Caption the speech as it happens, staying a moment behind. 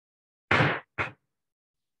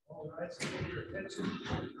All right, so give your attention to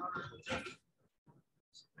the Honorable Justice.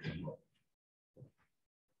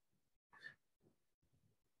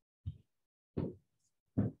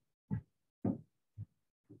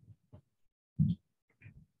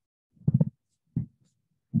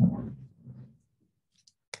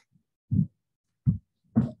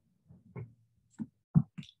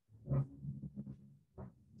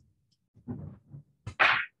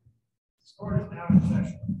 Court is now in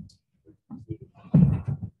session.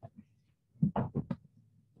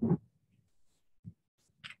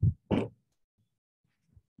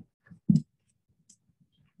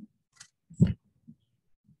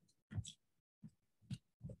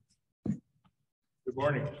 Good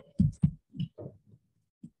morning.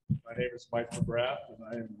 My name is Mike McGrath, and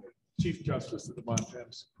I am the Chief Justice of the Montana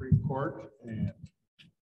Supreme Court. And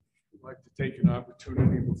I'd like to take an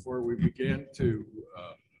opportunity before we begin to,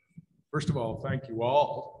 first of all, thank you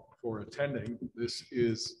all for attending. This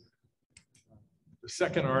is the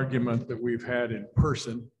second argument that we've had in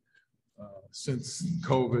person since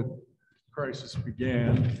COVID crisis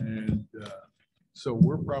began. And so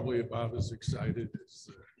we're probably about as excited as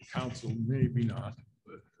counsel, maybe not,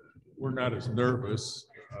 but we're not as nervous.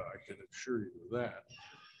 I can assure you of that.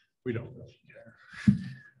 We don't really care.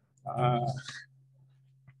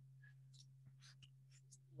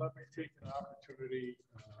 Let me take an opportunity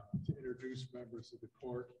to introduce members of the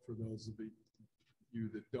court for those of you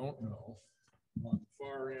that don't know. On the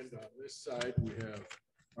far end on this side, we have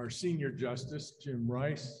our Senior Justice, Jim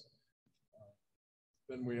Rice.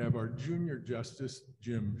 Then we have our Junior Justice,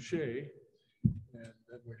 Jim Shea. And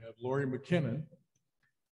then we have Lori McKinnon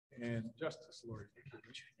and Justice Lori McKinnon.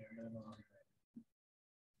 And then on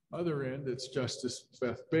the other end, it's Justice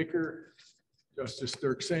Beth Baker, Justice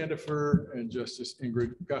Dirk Sandifer, and Justice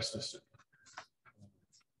Ingrid Gustafson.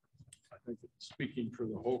 I think speaking for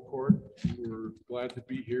the whole court, we're glad to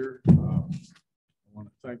be here. I want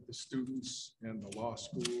to thank the students and the law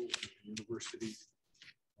school and the university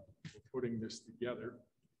for putting this together.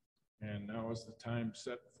 And now is the time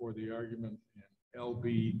set for the argument in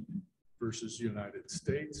LB versus United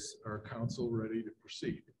States. Our counsel ready to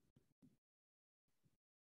proceed?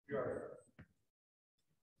 You are.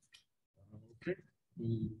 Okay,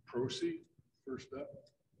 we'll proceed. First up.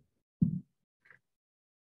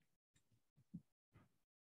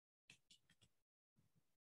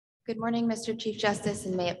 Good morning, Mr. Chief Justice,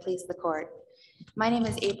 and may it please the court. My name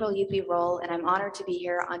is April Yupi Roll, and I'm honored to be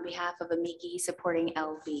here on behalf of amici supporting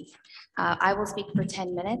LB. I will speak for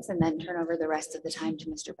 10 minutes and then turn over the rest of the time to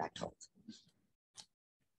Mr. Bechtold.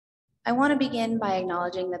 I want to begin by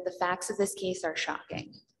acknowledging that the facts of this case are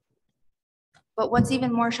shocking. But what's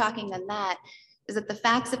even more shocking than that is that the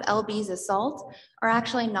facts of LB's assault are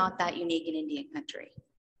actually not that unique in Indian country.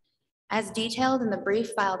 As detailed in the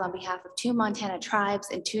brief filed on behalf of 2 Montana tribes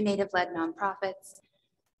and 2 Native-led nonprofits,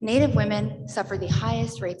 Native women suffer the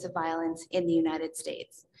highest rates of violence in the United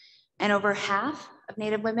States, and over half of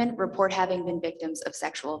Native women report having been victims of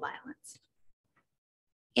sexual violence.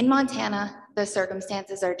 In Montana, the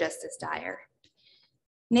circumstances are just as dire.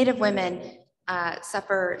 Native women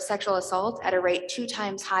suffer sexual assault at a rate 2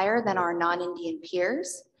 times higher than our non-Indian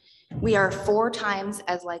peers. We are 4 times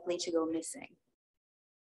as likely to go missing.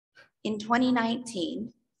 In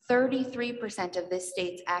 2019, 33% of this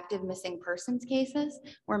state's active missing persons cases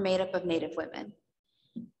were made up of Native women.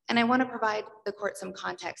 And I want to provide the court some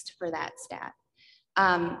context for that stat.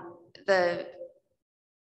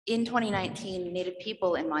 In 2019, Native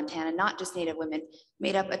people in Montana, not just Native women,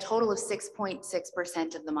 made up a total of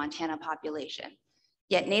 6.6% of the Montana population.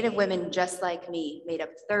 Yet Native women, just like me, made up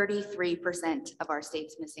 33% of our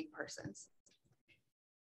state's missing persons.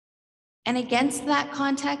 And against that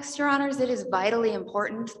context, Your Honors, it is vitally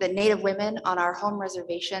important that Native women on our home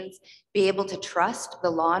reservations be able to trust the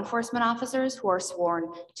law enforcement officers who are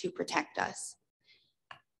sworn to protect us.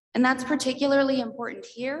 And that's particularly important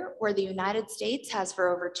here, where the United States has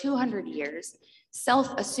for over 200 years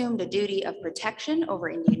self-assumed a duty of protection over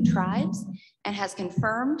Indian tribes and has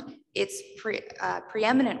confirmed its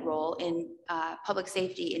preeminent role in public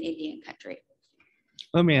safety in Indian country.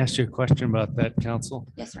 Let me ask you a question about that,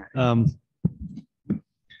 counsel. Yes, sir.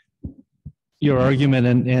 Your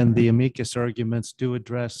argument and the amicus arguments do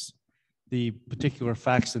address the particular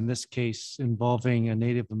facts in this case involving a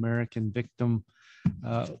Native American victim.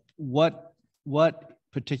 What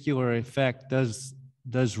particular effect does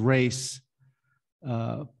race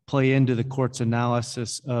play into the court's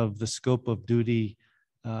analysis of the scope of duty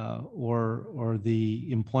or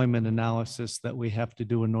the employment analysis that we have to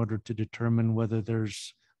do in order to determine whether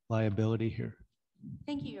there's liability here?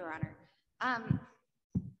 Thank you, Your Honor.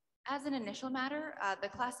 As an initial matter, the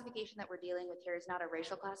classification that we're dealing with here is not a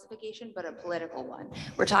racial classification, but a political one.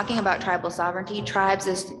 We're talking about tribal sovereignty, tribes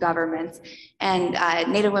as governments, and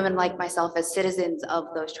Native women like myself as citizens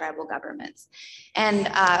of those tribal governments. And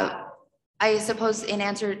I suppose in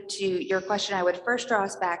answer to your question, I would first draw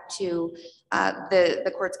us back to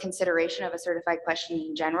the court's consideration of a certified question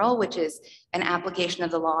in general, which is an application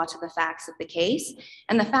of the law to the facts of the case.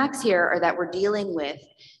 And the facts here are that we're dealing with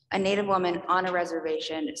a Native woman on a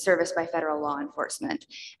reservation serviced by federal law enforcement.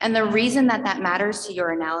 And the reason that that matters to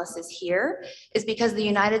your analysis here is because the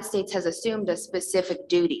United States has assumed a specific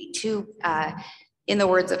duty to, in the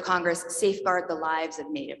words of Congress, safeguard the lives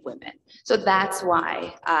of Native women. So that's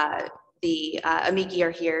why the amici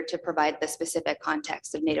are here to provide the specific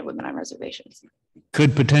context of Native women on reservations.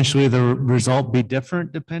 Could potentially the result be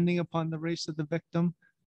different depending upon the race of the victim?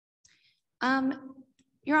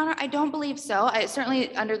 Your Honor, I don't believe so. I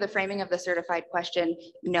certainly, under the framing of the certified question,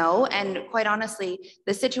 no. And quite honestly,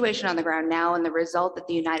 the situation on the ground now and the result that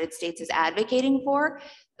the United States is advocating for,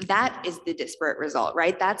 that is the disparate result,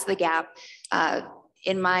 right? That's the gap.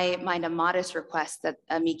 In my mind, a modest request that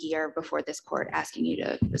amici are before this court asking you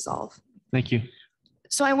to resolve. Thank you.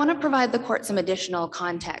 So I want to provide the court some additional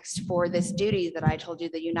context for this duty that I told you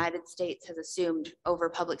the United States has assumed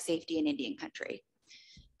over public safety in Indian country.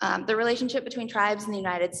 The relationship between tribes in the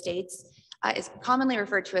United States is commonly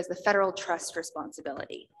referred to as the federal trust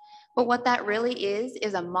responsibility. But what that really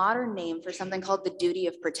is a modern name for something called the duty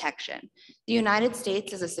of protection. The United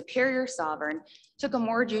States as a superior sovereign took a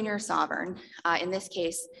more junior sovereign, in this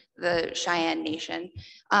case, the Cheyenne Nation,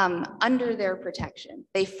 under their protection.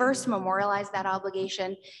 They first memorialized that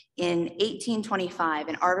obligation in 1825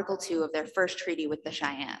 in Article 2 of their first treaty with the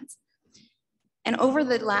Cheyennes. And over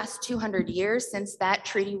the last 200 years since that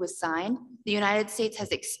treaty was signed, the United States has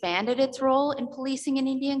expanded its role in policing in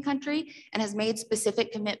Indian country and has made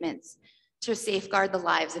specific commitments to safeguard the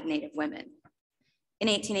lives of Native women. In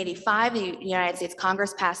 1885, the United States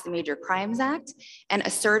Congress passed the Major Crimes Act and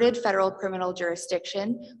asserted federal criminal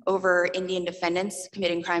jurisdiction over Indian defendants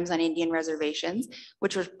committing crimes on Indian reservations,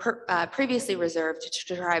 which was previously reserved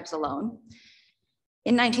to tribes alone.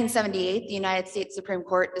 In 1978, the United States Supreme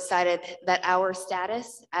Court decided that our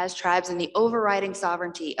status as tribes and the overriding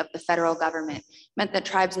sovereignty of the federal government meant that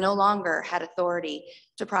tribes no longer had authority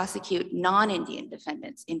to prosecute non-Indian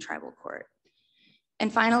defendants in tribal court.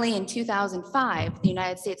 And finally, in 2005, the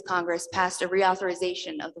United States Congress passed a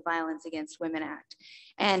reauthorization of the Violence Against Women Act.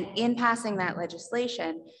 And in passing that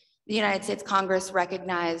legislation, the United States Congress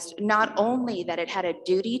recognized not only that it had a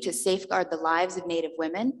duty to safeguard the lives of Native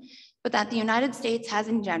women, but that the United States has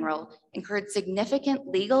in general incurred significant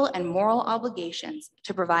legal and moral obligations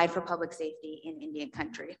to provide for public safety in Indian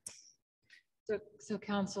country. So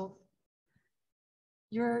counsel,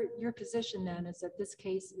 your position then is that this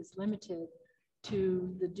case is limited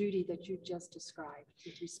to the duty that you just described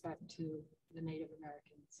with respect to the Native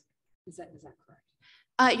Americans. Is that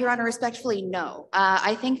correct? Your Honor, respectfully, no.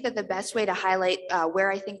 I think that the best way to highlight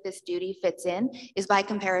where I think this duty fits in is by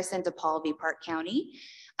comparison to Paul v. Park County.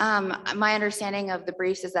 My understanding of the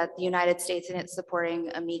briefs is that the United States and its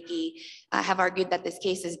supporting amici have argued that this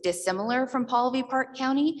case is dissimilar from Paul v. Park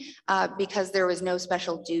County because there was no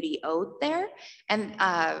special duty owed there. And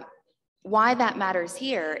why that matters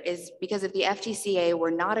here is because if the FTCA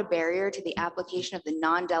were not a barrier to the application of the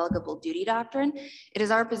non-delegable duty doctrine, it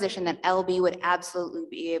is our position that LB would absolutely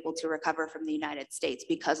be able to recover from the United States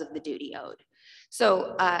because of the duty owed.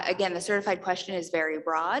 So again, the certified question is very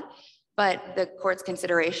broad, but the court's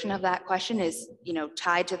consideration of that question is,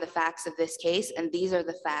 tied to the facts of this case, and these are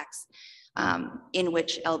the facts in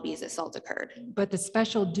which LB's assault occurred. But the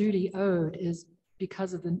special duty owed is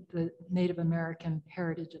because of the Native American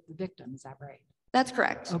heritage of the victim, is that right? That's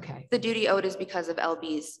correct. Okay. The duty owed is because of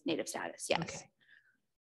LB's Native status, yes. Okay.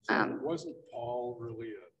 So wasn't Paul really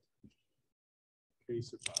a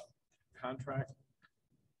case about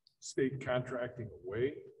state contracting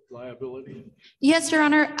away liability? Yes, Your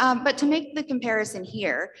Honor, but to make the comparison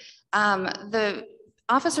here, the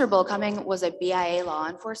Officer Bullcoming was a BIA law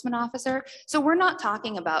enforcement officer. So we're not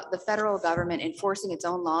talking about the federal government enforcing its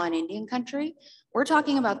own law in Indian country. We're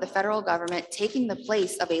talking about the federal government taking the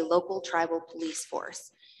place of a local tribal police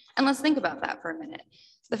force. And let's think about that for a minute.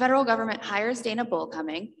 The federal government hires Dana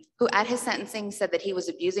Bullcoming, who at his sentencing said that he was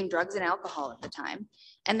abusing drugs and alcohol at the time,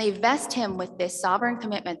 and they vest him with this sovereign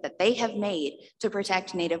commitment that they have made to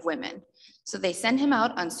protect Native women. So they send him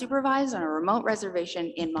out unsupervised on a remote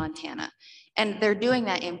reservation in Montana. And they're doing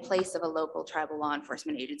that in place of a local tribal law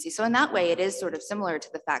enforcement agency. So in that way, it is sort of similar to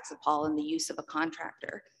the facts of Paul and the use of a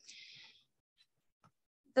contractor.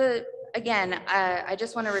 Again, I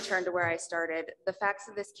just want to return to where I started. The facts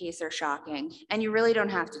of this case are shocking, and you really don't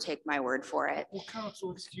have to take my word for it. Well,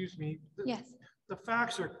 counsel, excuse me. Yes. The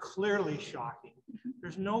facts are clearly shocking.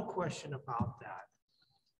 There's no question about that.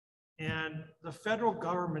 And the federal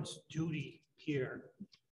government's duty here,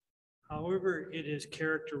 however it is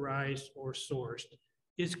characterized or sourced,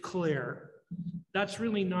 is clear. That's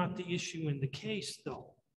really not the issue in the case,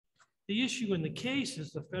 though. The issue in the case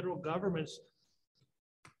is the federal government's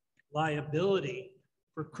liability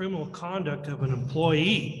for criminal conduct of an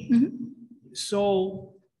employee.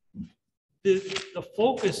 So the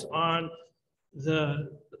focus on the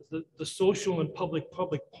social and public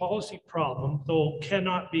policy problem, though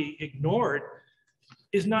cannot be ignored,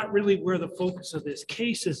 is not really where the focus of this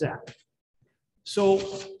case is at. So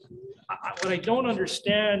what I don't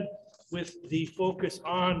understand with the focus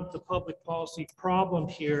on the public policy problem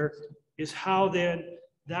here is how then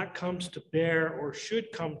that comes to bear, or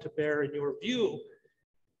should come to bear in your view,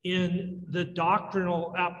 in the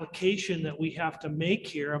doctrinal application that we have to make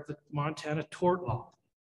here of the Montana tort law.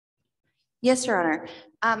 Yes, Your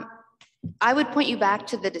Honor. I would point you back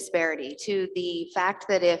to the disparity, to the fact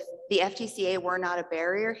that if the FTCA were not a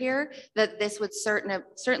barrier here, that this would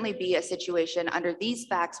certainly be a situation under these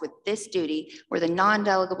facts with this duty where the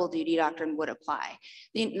non-delegable duty doctrine would apply.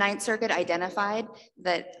 The Ninth Circuit identified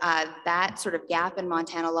that that sort of gap in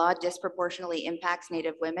Montana law disproportionately impacts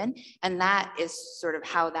Native women, and that is sort of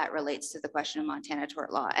how that relates to the question of Montana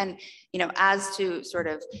tort law. And, you know, as to sort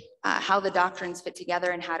of how the doctrines fit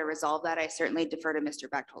together and how to resolve that, I certainly defer to Mr.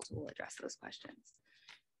 Bechtold, who will address those questions.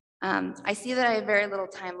 I see that I have very little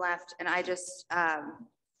time left, and I just, I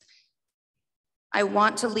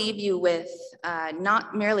want to leave you with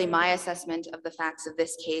not merely my assessment of the facts of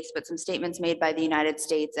this case, but some statements made by the United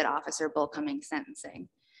States at Officer Bullcoming's sentencing.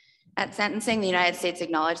 At sentencing, the United States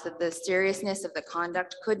acknowledged that the seriousness of the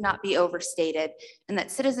conduct could not be overstated, and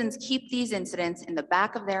that citizens keep these incidents in the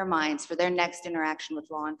back of their minds for their next interaction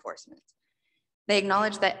with law enforcement. They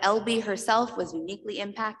acknowledged that LB herself was uniquely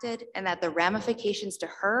impacted and that the ramifications to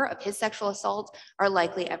her of his sexual assault are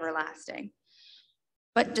likely everlasting.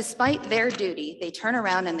 But despite their duty, they turn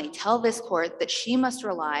around and they tell this court that she must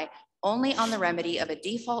rely only on the remedy of a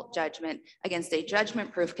default judgment against a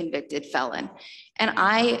judgment-proof convicted felon. And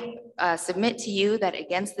I submit to you that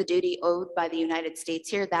against the duty owed by the United States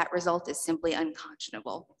here, that result is simply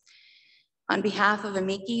unconscionable. On behalf of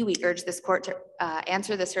amici, we urge this court to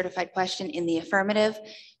answer the certified question in the affirmative.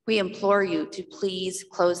 We implore you to please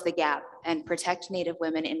close the gap and protect Native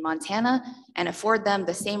women in Montana and afford them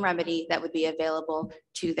the same remedy that would be available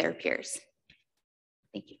to their peers.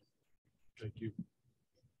 Thank you. Thank you.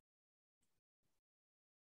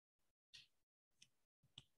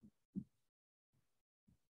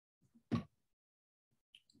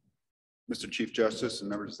 Mr. Chief Justice and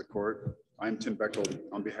members of the court, I'm Tim Bechtold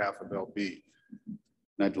on behalf of LB.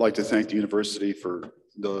 And I'd like to thank the University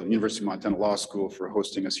of Montana Law School for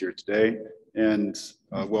hosting us here today, and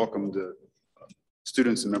welcome the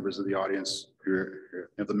students and members of the audience here,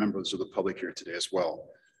 and the members of the public here today as well.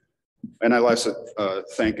 And I'd like to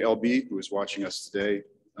thank LB, who is watching us today,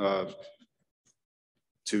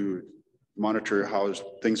 to monitor how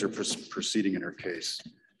things are proceeding in her case.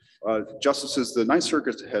 Justices, the Ninth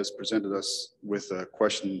Circuit has presented us with a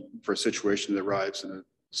question for a situation that arrives in a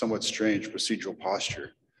somewhat strange procedural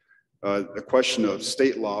posture. The question of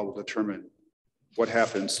state law will determine what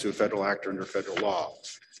happens to a federal actor under federal law.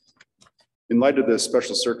 In light of the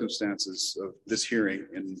special circumstances of this hearing,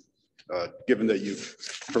 and given that you've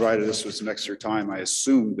provided us with some extra time, I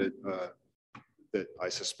assume that I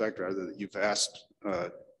suspect rather that you've asked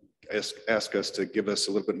us to give us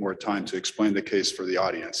a little bit more time to explain the case for the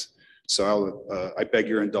audience. So I beg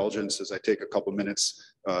your indulgence as I take a couple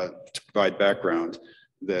minutes to provide background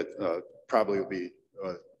that probably will be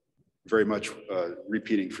very much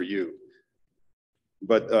repeating for you.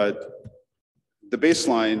 But the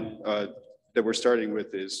baseline that we're starting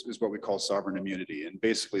with is what we call sovereign immunity. And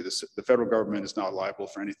basically the federal government is not liable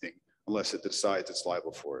for anything unless it decides it's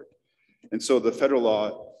liable for it. And so the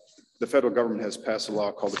federal government has passed a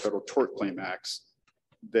law called the Federal Tort Claims Act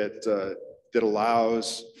that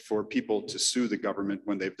allows for people to sue the government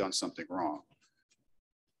when they've done something wrong,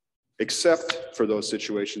 except for those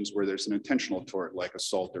situations where there's an intentional tort like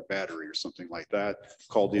assault or battery or something like that,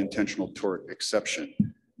 called the intentional tort exception,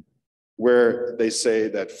 where they say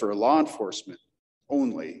that for law enforcement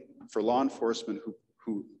only, for law enforcement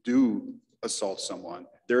who do assault someone,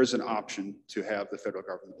 there is an option to have the federal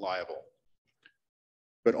government liable,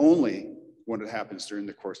 but only when it happens during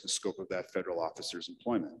the course and scope of that federal officer's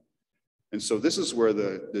employment. And so this is where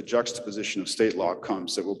the juxtaposition of state law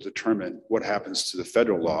comes that will determine what happens to the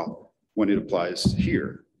federal law when it applies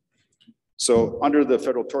here. So under the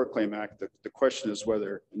Federal Tort Claim Act, the question is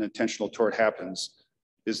whether an intentional tort happens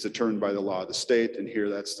is determined by the law of the state, and here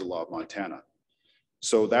that's the law of Montana.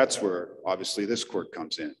 So that's where obviously this court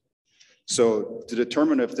comes in. So to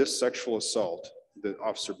determine if this sexual assault that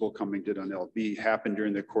Officer Bullcoming did on LB happened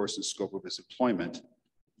during the course and scope of his employment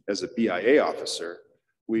as a BIA officer,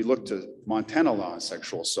 we look to Montana law on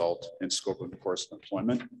sexual assault in scope of the course of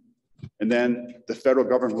employment. And then the federal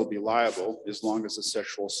government will be liable as long as the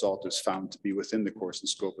sexual assault is found to be within the course and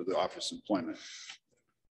scope of the officer's employment.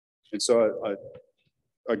 And so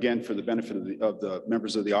again, for the benefit of the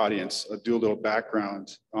members of the audience, I'll do a little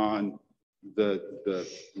background on the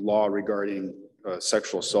law regarding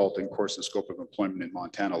sexual assault in course and scope of employment in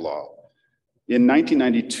Montana law. In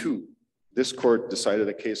 1992, this court decided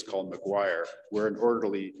a case called McGuire, where an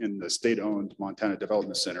orderly in the state-owned Montana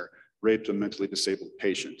Development Center raped a mentally disabled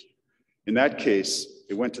patient. In that case,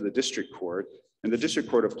 it went to the district court, and the district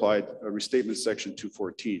court applied a restatement section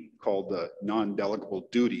 214 called the non-delegable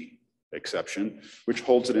duty exception, which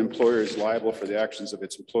holds that an employer is liable for the actions of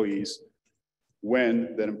its employees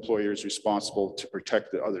when that employer is responsible to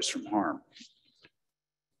protect the others from harm.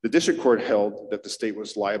 The district court held that the state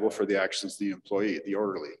was liable for the actions of the employee, the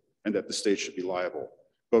orderly, and that the state should be liable.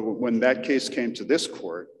 But when that case came to this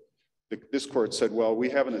court said, well, we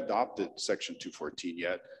haven't adopted section 214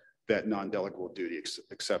 yet, that non-delegable duty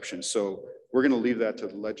exception. So we're going to leave that to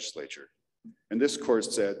the legislature. And this court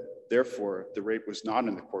said, therefore, the rape was not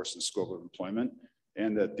in the course and scope of employment,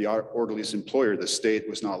 and that the orderly's employer, the state,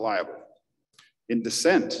 was not liable. In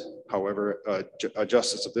dissent, however, a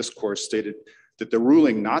justice of this court stated that the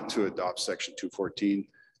ruling not to adopt section 214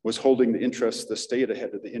 was holding the interests of the state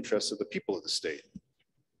ahead of the interests of the people of the state,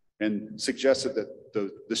 and suggested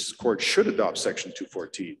that this court should adopt section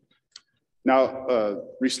 214. Now,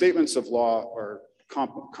 restatements of law are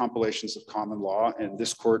compilations of common law, and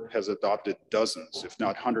this court has adopted dozens, if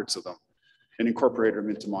not hundreds of them, and incorporated them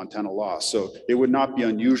into Montana law. So it would not be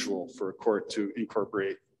unusual for a court to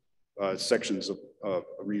incorporate sections of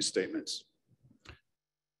restatements.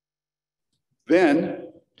 Then,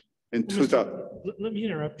 in 2000. Let me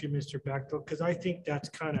interrupt you, Mr. Bechtel, because I think that's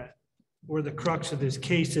kind of where the crux of this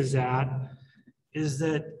case is at, is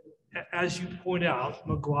that, as you point out,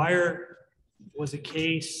 McGuire was a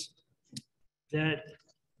case that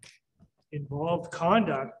involved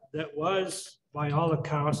conduct that was, by all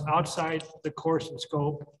accounts, outside the course and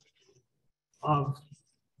scope of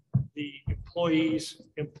the employee's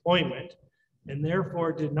employment, and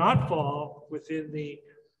therefore did not fall within the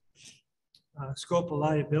scope of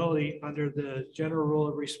liability under the general rule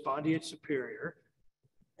of respondeat superior.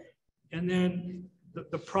 And then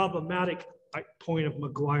the problematic point of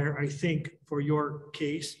McGuire, I think, for your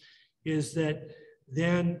case, is that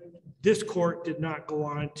then this court did not go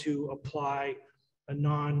on to apply a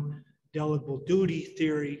non-delegable duty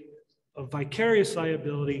theory of vicarious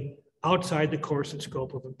liability outside the course and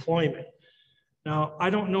scope of employment. Now, I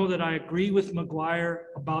don't know that I agree with McGuire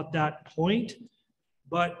about that point,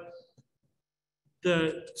 but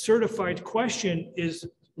the certified question is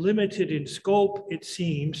limited in scope, it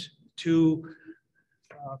seems, to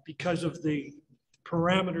because of the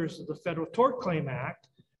parameters of the Federal Tort Claim Act,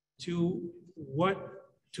 to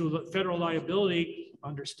the federal liability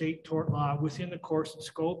under state tort law within the course and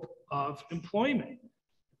scope of employment.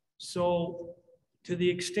 So to the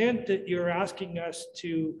extent that you're asking us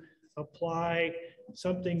to apply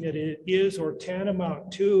something that it is or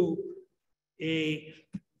tantamount to a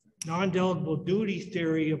non-delegable duty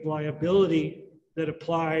theory of liability that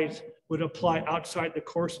would apply outside the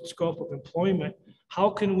course and scope of employment,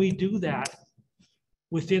 how can we do that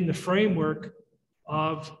within the framework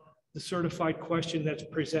of the certified question that's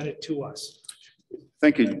presented to us?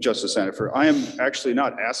 Thank you, Justice Hanifer. I am actually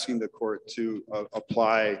not asking the court to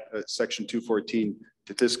apply section 214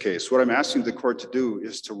 to this case. What I'm asking the court to do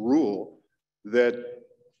is to rule that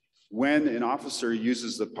when an officer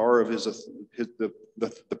uses the power of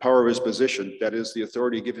the power of his position, that is the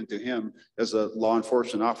authority given to him as a law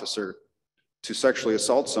enforcement officer to sexually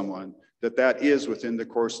assault someone, that is within the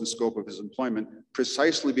course and scope of his employment,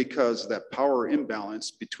 precisely because of that power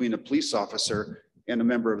imbalance between a police officer and a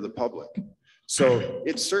member of the public. So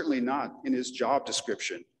it's certainly not in his job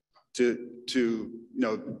description to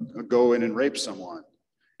go in and rape someone.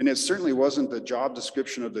 And it certainly wasn't the job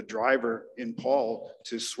description of the driver in Paul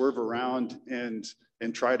to swerve around and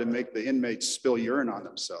try to make the inmates spill urine on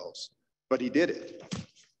themselves, but he did it.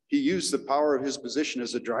 He used the power of his position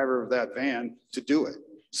as a driver of that van to do it.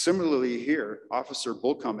 Similarly here, Officer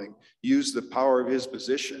Bullcoming used the power of his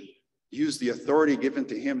position used the authority given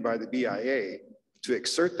to him by the BIA to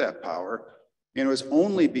exert that power. And it was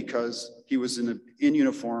only because he was in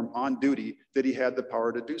uniform on duty that he had the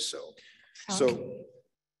power to do so. So,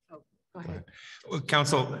 Go ahead. Well,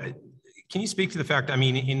 counsel, can you speak to the fact, I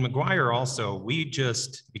mean, in McGuire also, we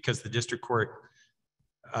just, because the district court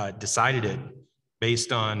decided it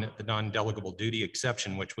based on the non-delegable duty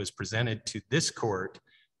exception, which was presented to this court,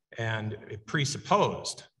 and it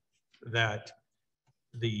presupposed that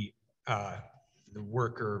the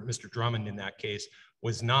worker, Mr. Drummond in that case,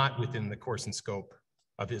 was not within the course and scope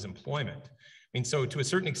of his employment. I mean, so to a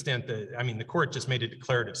certain extent, the court just made a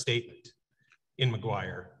declarative statement in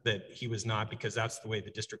McGuire that he was not, because that's the way the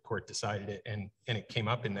district court decided it, and it came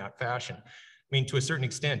up in that fashion. I mean, to a certain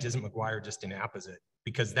extent, isn't McGuire just an apposite?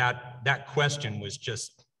 Because that question was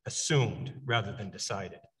just assumed rather than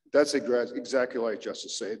decided. that's exactly like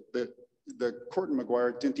Justice said. The court in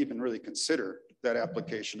McGuire didn't even really consider that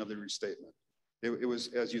application of the restatement. It was,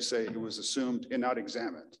 as you say, it was assumed and not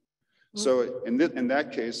examined. So in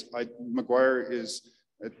that case, McGuire is,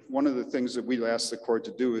 one of the things that we asked the court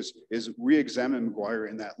to do is re-examine McGuire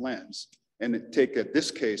in that lens and take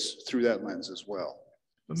this case through that lens as well.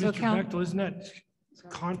 But So Mr. Bechtel, isn't that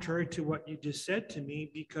contrary to what you just said to me?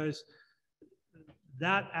 Because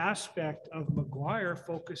that aspect of McGuire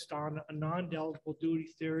focused on a non-delegable duty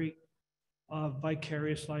theory of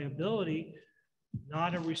vicarious liability,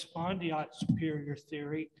 not a respondeat superior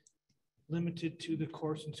theory limited to the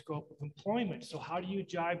course and scope of employment. So how do you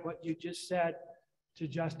jibe what you just said to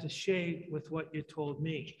Justice Shea with what you told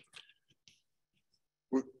me?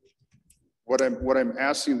 What I'm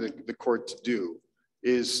asking the court to do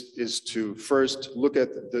is to first look at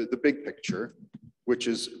the big picture, which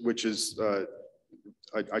is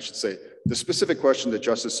I should say, the specific question that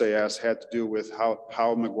Justice Shea asked had to do with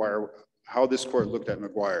how this court looked at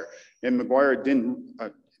McGuire. And McGuire didn't,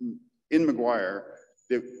 in McGuire,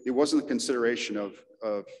 it wasn't a consideration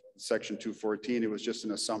of Section 214, it was just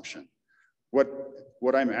an assumption.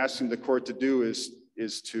 What I'm asking the court to do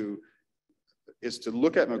is to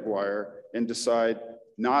look at McGuire and decide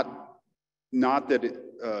not that it,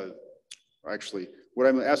 actually, what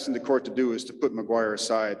I'm asking the court to do is to put McGuire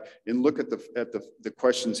aside and look at the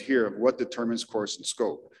questions here of what determines course and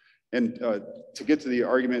scope. And to get to the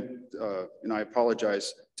argument, and I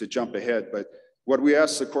apologize to jump ahead, but what we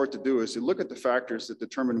ask the court to do is to look at the factors that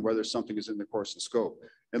determine whether something is in the course and scope,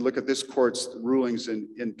 and look at this court's rulings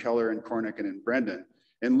in Keller and Cornick and in Brendan,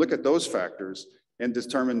 and look at those factors and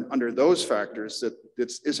determine under those factors that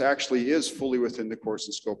this actually is fully within the course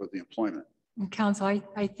and scope of the employment. Counsel,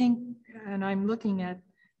 I think, and I'm looking at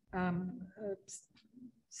a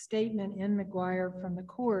statement in McGuire from the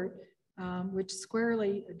court, which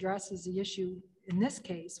squarely addresses the issue in this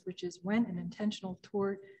case, which is when an intentional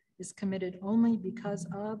tort is committed only because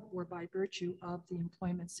of or by virtue of the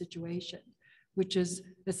employment situation, which is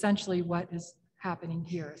essentially what is happening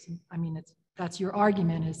here. I mean, that's your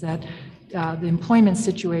argument, is that the employment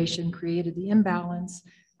situation created the imbalance,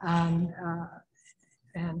 and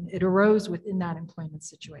it arose within that employment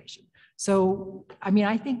situation. So, I mean,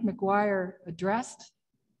 I think McGuire addressed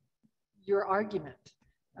your argument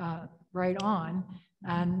right on.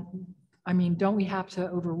 And I mean, don't we have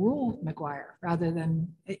to overrule McGuire rather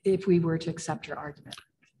than if we were to accept your argument?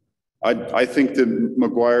 I think that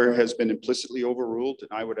McGuire has been implicitly overruled,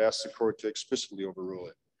 and I would ask the court to explicitly overrule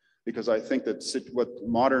it, because I think that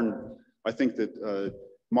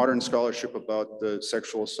modern scholarship about the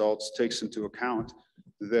sexual assaults takes into account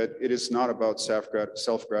that it is not about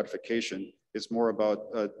self-gratification. It's more about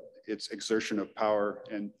its exertion of power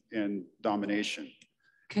and domination.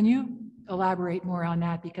 Can you elaborate more on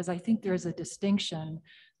that? Because I think there's a distinction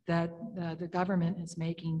that the government is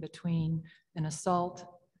making between an assault,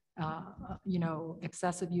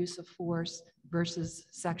 excessive use of force versus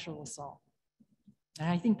sexual assault. And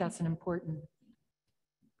I think that's an important.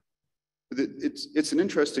 It's an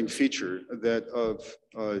interesting feature that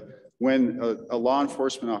when a law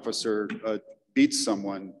enforcement officer beats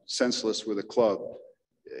someone senseless with a club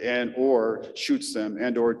or shoots them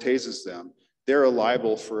or tases them, they're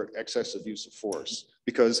liable for excessive use of force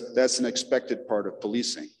because that's an expected part of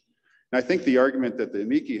policing. And I think the argument that the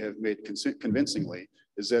amici have made convincingly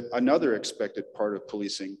is that another expected part of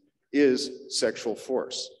policing is sexual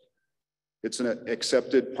force. It's an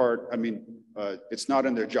accepted part. I mean, it's not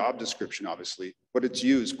in their job description, obviously, but it's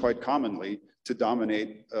used quite commonly to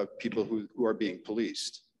dominate people who are being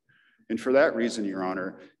policed. And for that reason, Your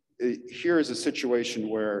Honor, here is a situation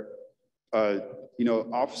where,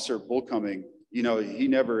 Officer Bullcoming, he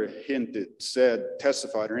never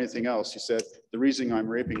testified or anything else. He said, the reason I'm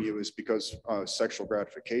raping you is because of sexual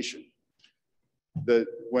gratification.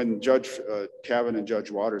 When Judge Cavan and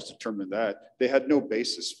Judge Waters determined that, they had no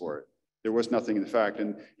basis for it. There was nothing in the fact.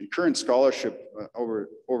 And current scholarship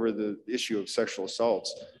over the issue of sexual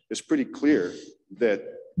assaults is pretty clear that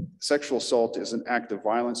sexual assault is an act of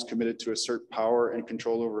violence committed to assert power and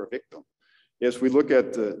control over a victim. As we look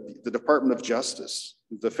at the Department of Justice,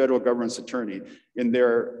 the federal government's attorney, in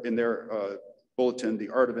their bulletin, The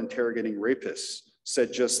Art of Interrogating Rapists,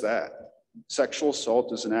 said just that. Sexual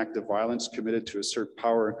assault is an act of violence committed to assert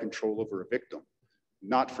power and control over a victim,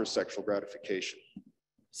 not for sexual gratification.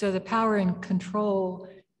 So the power and control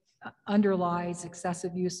underlies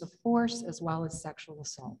excessive use of force as well as sexual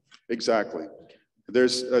assault. Exactly.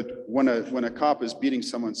 There's when a cop is beating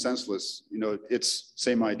someone senseless, you know, it's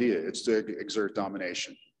same idea. It's to exert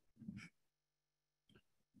domination.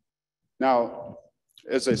 Now,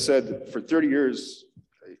 as I said, for 30 years.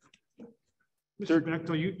 Mr.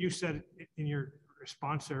 Bechtel, you said in your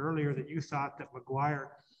response there earlier that you thought that McGuire,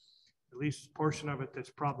 at least a portion of it that's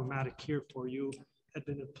problematic here for you, had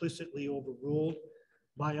been implicitly overruled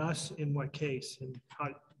by us in what case? And how,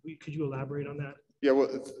 could you elaborate on that? Yeah, well,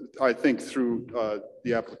 I think through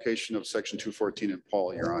the application of Section 214 in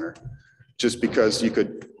Paul, Your Honor, just because you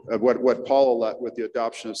could, what Paul allowed with the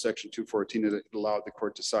adoption of Section 214, it allowed the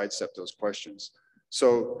court to sidestep those questions.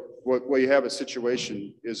 So what you have a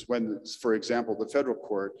situation is when, for example, the federal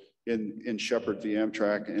court in Shepard v.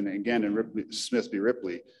 Amtrak and again in Smith v.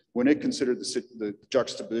 Ripley, when it considered the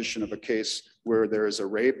juxtaposition of a case where there is a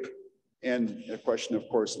rape and a question of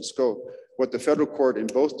course and scope, what the federal court in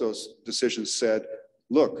both those decisions said,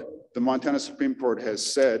 look, the Montana Supreme Court has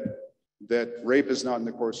said that rape is not in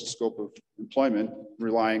the course and scope of employment,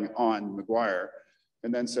 relying on McGuire,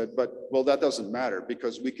 and then said, but well, that doesn't matter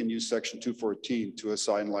because we can use Section 214 to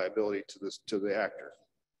assign liability to the actor.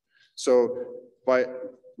 So by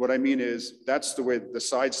what I mean is that's the way the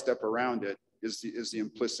sidestep around it is the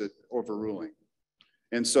implicit overruling.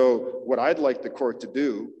 And so what I'd like the court to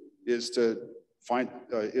do is to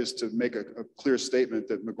make a clear statement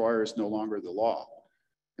that McGuire is no longer the law.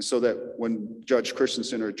 And so that when Judge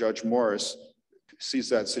Christensen or Judge Morris sees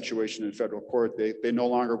that situation in federal court, they no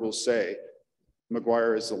longer will say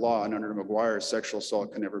McGuire is the law, and under McGuire, sexual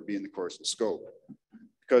assault can never be in the course and scope.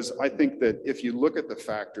 Because I think that if you look at the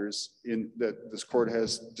factors that this court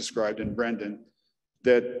has described in Brendan,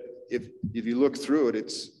 that if you look through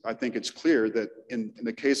it, I think it's clear that in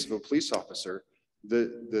the case of a police officer,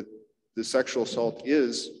 the sexual assault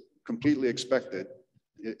is completely expected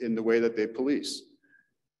in the way that they police.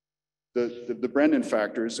 The Brendan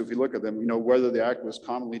factors, if you look at them, you know, whether the act was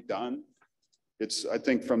commonly done, I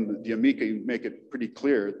think from the amica, you make it pretty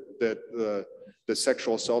clear that the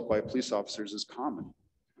sexual assault by police officers is common.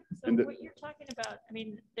 So and what you're talking about, I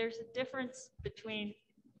mean, there's a difference between,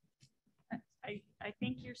 I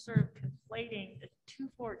think you're sort of conflating the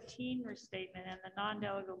 214 restatement and the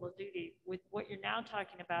non-delegable duty with what you're now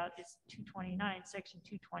talking about is 229, Section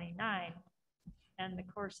 229, and the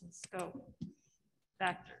course and scope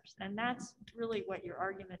factors. And that's really what your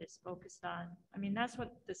argument is focused on. I mean, that's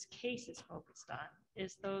what this case is focused on,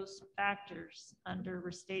 is those factors under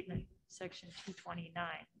restatement Section 229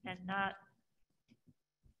 and not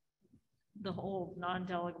the whole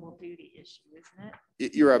non-delegable duty issue, isn't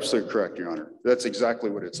it? You're absolutely correct, Your Honor. That's exactly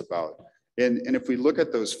what it's about. And if we look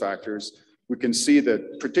at those factors, we can see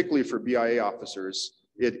that particularly for BIA officers,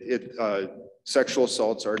 sexual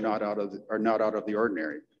assaults are not out of the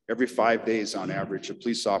ordinary. Every 5 days on average, a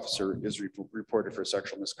police officer is reported for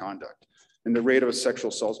sexual misconduct. And the rate of sexual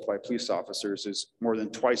assaults by police officers is more than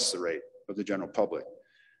twice the rate of the general public.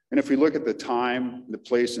 And if we look at the time, the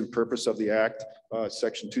place and purpose of the act,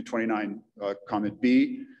 Section 229, comment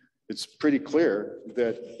B, it's pretty clear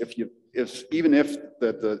that even if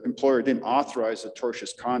the employer didn't authorize the tortious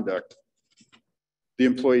conduct, the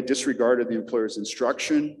employee disregarded the employer's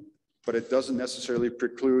instruction, but it doesn't necessarily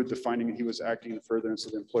preclude the finding that he was acting in furtherance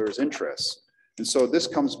of the employer's interests. And so this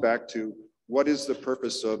comes back to what is the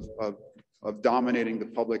purpose of dominating the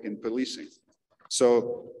public in policing?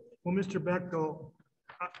 So, well, Mr. Bechtel,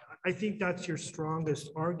 I think that's your strongest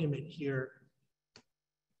argument here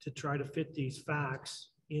to try to fit these facts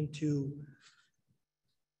into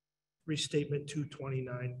restatement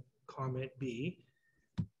 229 comment B.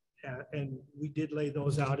 And we did lay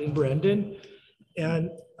those out in Brendan.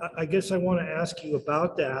 And I guess I want to ask you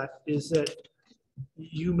about that is that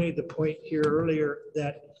you made the point here earlier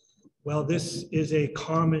that, well, this is a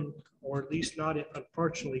common, or at least not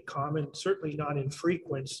unfortunately common, certainly not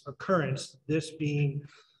infrequent occurrence, this being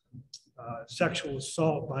sexual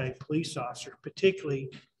assault by a police officer,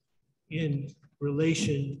 particularly in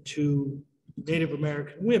relation to Native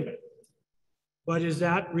American women. But is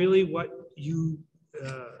that really what you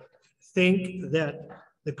think that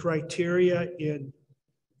the criteria in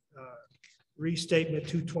Restatement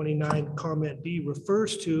 229 comment B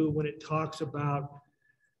refers to when it talks about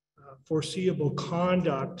foreseeable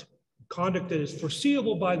conduct that is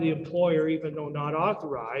foreseeable by the employer, even though not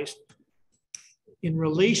authorized, in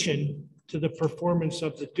relation to the performance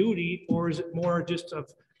of the duty, or is it more just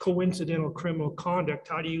of coincidental criminal conduct?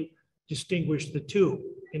 How do you distinguish the two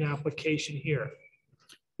in application here?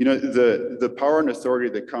 You know, the power and authority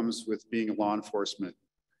that comes with being law enforcement,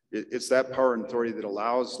 it's that power and authority that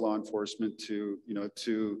allows law enforcement to,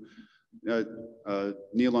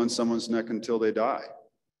 kneel on someone's neck until they die.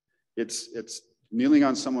 It's kneeling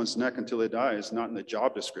on someone's neck until they die is not in the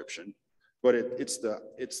job description, but it's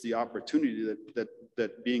the opportunity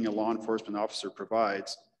that being a law enforcement officer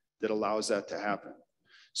provides that allows that to happen.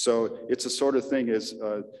 So it's a sort of thing as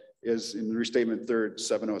in Restatement 3rd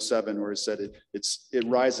 707, where it said it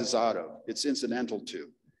rises out of, it's incidental to.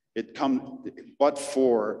 But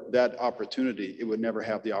for that opportunity, it would never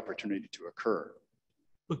have the opportunity to occur.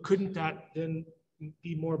 But couldn't that then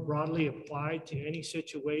be more broadly applied to any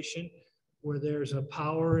situation where there's a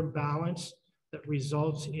power imbalance that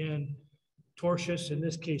results in tortious, in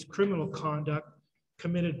this case, criminal conduct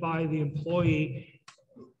committed by the employee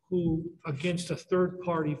who against a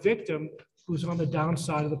third-party victim who's on the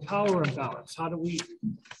downside of the power imbalance? Doesn't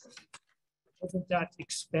that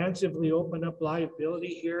expansively open up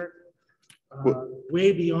liability here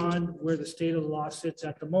way beyond where the state of the law sits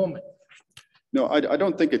at the moment? No, I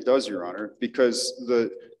don't think it does, Your Honor, because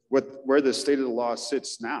where the state of the law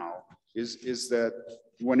sits now is that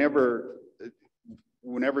whenever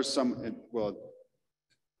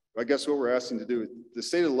I guess what we're asking to do, the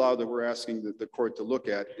state of the law that we're asking the court to look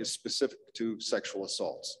at is specific to sexual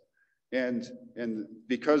assaults. And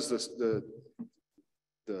because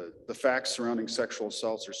the facts surrounding sexual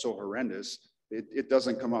assaults are so horrendous, it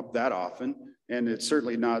doesn't come up that often. And it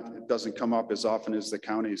doesn't come up as often as the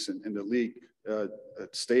counties and the league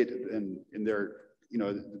stated in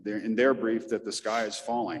their brief that the sky is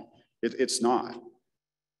falling. It's not.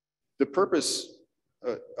 The purpose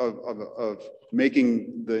of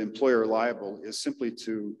making the employer liable is simply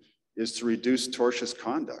to reduce tortious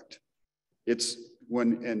conduct.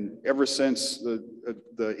 Ever since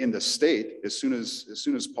in the state, as soon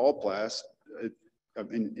as Paul passed,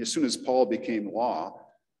 as soon as Paul became law,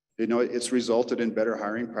 it's resulted in better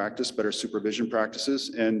hiring practice, better supervision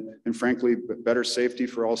practices, and frankly, better safety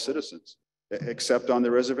for all citizens, except on the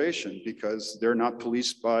reservation, because they're not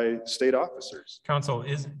policed by state officers. Counsel,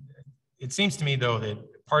 it seems to me, though, that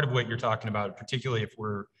part of what you're talking about, particularly if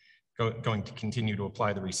we're going to continue to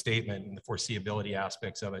apply the restatement and the foreseeability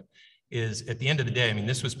aspects of it, is at the end of the day, I mean,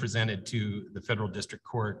 this was presented to the federal district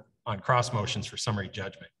court on cross motions for summary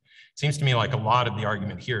judgment. It seems to me like a lot of the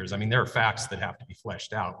argument here is, I mean, there are facts that have to be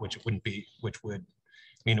fleshed out, which would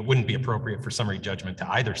mean it wouldn't be appropriate for summary judgment to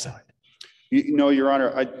either side. No, Your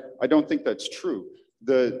Honor, I don't think that's true.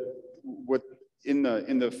 In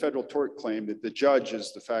the federal tort claim, that the judge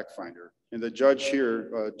is the fact finder, and the judge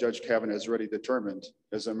here, Judge Kavanaugh, has already determined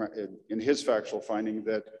in his factual finding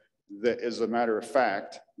that as a matter of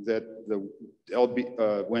fact, that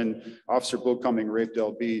when Officer Bullcoming raped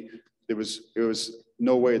LB, there was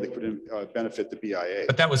no way that could benefit the BIA.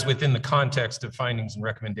 But that was within the context of findings and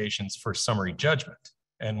recommendations for summary judgment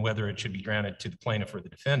and whether it should be granted to the plaintiff or the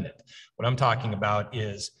defendant. What I'm talking about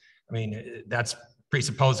is, I mean, that's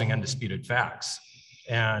presupposing undisputed facts.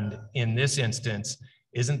 And in this instance,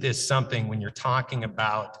 isn't this something when you're talking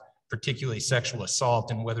about particularly sexual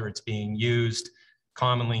assault and whether it's being used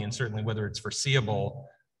commonly and certainly whether it's foreseeable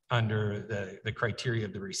under the criteria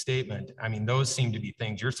of the restatement? I mean, those seem to be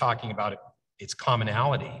things you're talking about. Its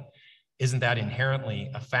commonality. Isn't that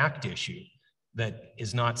inherently a fact issue that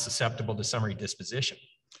is not susceptible to summary disposition?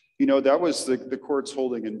 That was the court's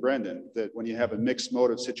holding in Brendan, that when you have a mixed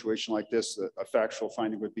motive situation like this, a factual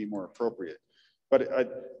finding would be more appropriate. But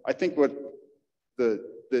I think what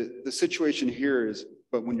the situation here is,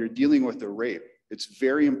 but when you're dealing with a rape, it's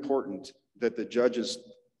very important that the judges,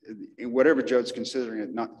 whatever judge is considering it,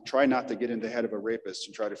 try not to get in the head of a rapist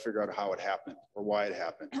and try to figure out how it happened or why it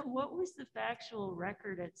happened. What was the factual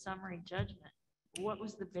record at summary judgment? What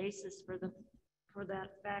was the basis for that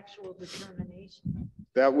factual determination?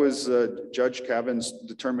 That was Judge Cavan's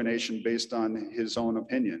determination based on his own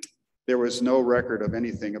opinion. There was no record of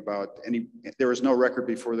anything there was no record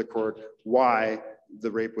before the court why the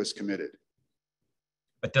rape was committed.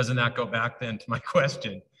 But doesn't that go back then to my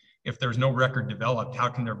question? If there's no record developed, how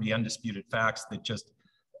can there be undisputed facts that just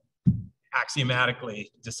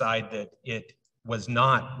axiomatically decide that it was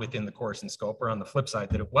not within the course and scope, or on the flip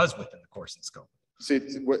side, that it was within the course and scope? See,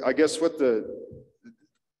 I guess what the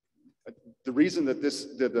reason that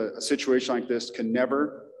a situation like this can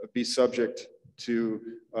never be subject to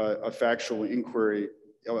a factual inquiry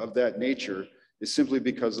of that nature is simply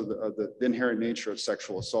because of the inherent nature of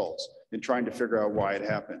sexual assaults and trying to figure out why it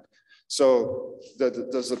happened. So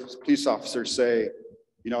does the police officer say,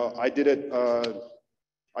 I did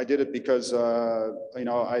it because,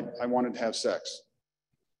 I wanted to have sex.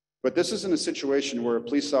 But this isn't a situation where a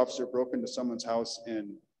police officer broke into someone's house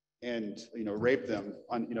and raped them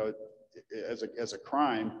on, as a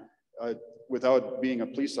crime without being a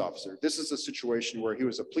police officer. This is a situation where he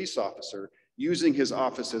was a police officer using his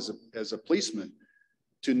office as a policeman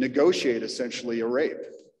to negotiate essentially a rape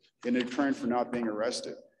in return for not being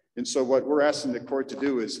arrested. And so what we're asking the court to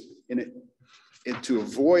do is to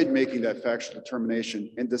avoid making that factual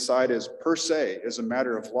determination and decide as per se, as a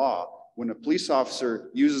matter of law, when a police officer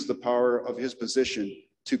uses the power of his position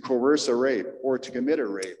to coerce a rape or to commit a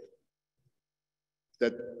rape,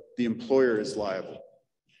 that the employer is liable,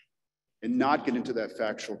 and not get into that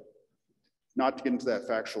factual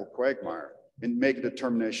quagmire and make a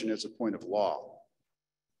determination as a point of law.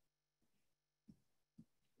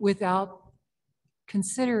 Without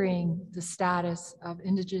considering the status of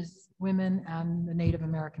indigenous women and the Native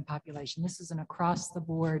American population. This is an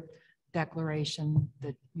across-the-board declaration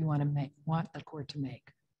that you want the court to make.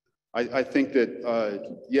 I think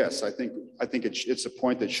that, yes, I think it's a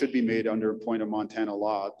point that should be made under a point of Montana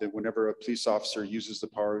law, that whenever a police officer uses the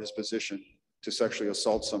power of his position to sexually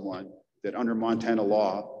assault someone, that under Montana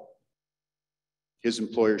law, his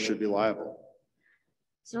employer should be liable.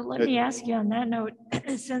 So let me ask you on that note,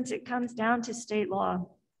 since it comes down to state law,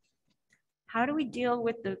 how do we deal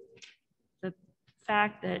with the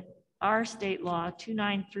fact that our state law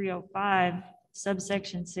 29305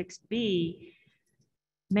 subsection 6B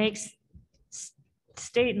makes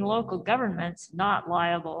state and local governments not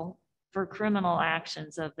liable for criminal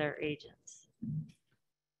actions of their agents?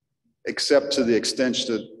 Except to the extent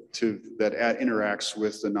that interacts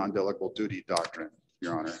with the non-delegable duty doctrine,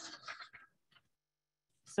 Your Honor.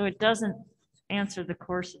 So it doesn't answer the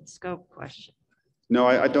course and scope question. No,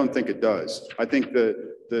 I don't think it does. I think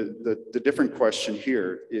the different question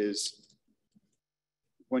here is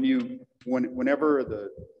whenever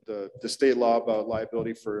the state law about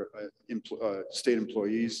liability for state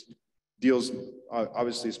employees deals,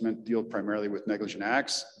 obviously it's meant to deal primarily with negligent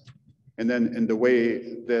acts, and then in the way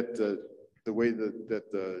that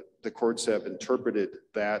the courts have interpreted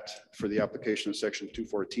that for the application of Section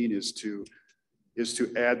 214 is to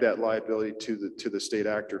add that liability to the state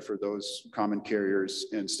actor for those common carriers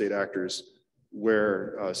and state actors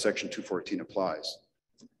where Section 214 applies.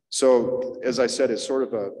 So as I said, it's sort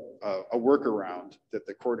of a workaround that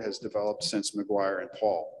the court has developed since McGuire and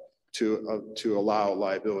Paul to allow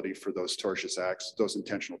liability for those tortious acts, those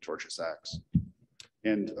intentional tortious acts.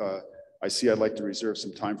 And I see I'd like to reserve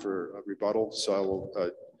some time for a rebuttal, so I will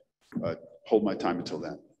hold my time until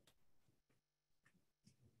then.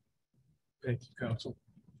 Thank you, counsel.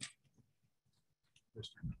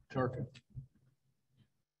 Mr. Tarkin,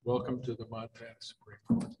 welcome to the Montana Supreme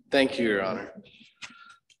Court. Thank you, Your Honor.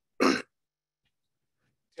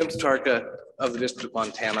 Tim Tarka of the District of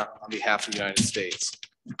Montana on behalf of the United States.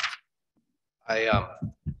 I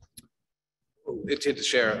intend to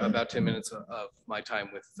share about 10 minutes of my time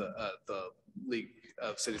with the League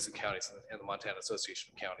of Cities and Counties and the Montana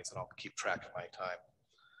Association of Counties, and I'll keep track of my time.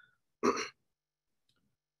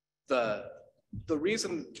 The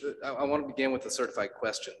reason, I want to begin with a certified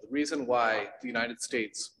question. The reason why the United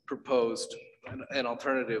States proposed an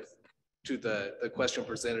alternative to the question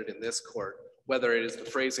presented in this court, whether it is the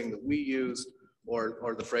phrasing that we used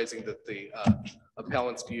or the phrasing that the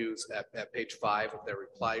appellants use at page 5 of their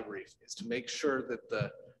reply brief, is to make sure that the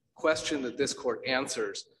question that this court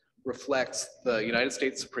answers reflects the United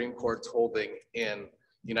States Supreme Court's holding in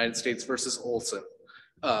United States versus Olson,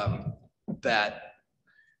 that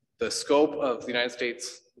the scope of the United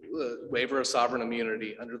States waiver of sovereign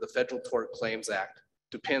immunity under the Federal Tort Claims Act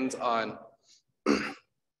depends on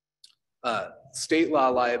state law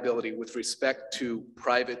liability with respect to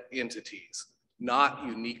private entities, not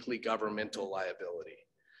uniquely governmental liability.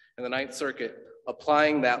 And the Ninth Circuit,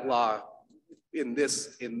 applying that law in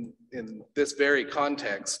this very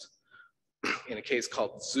context, in a case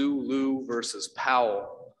called Zulu versus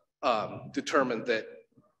Powell, determined that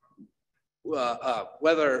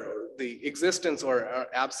whether the existence or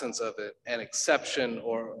absence of an exception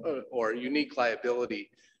or unique liability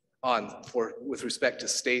with respect to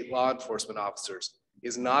state law enforcement officers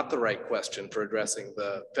is not the right question for addressing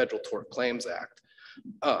the Federal Tort Claims Act,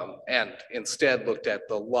 and instead looked at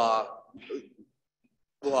the law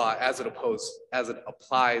law as it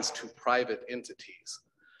applies to private entities.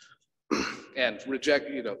 And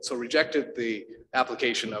rejected the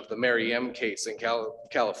application of the Mary M case in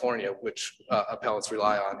California, which appellants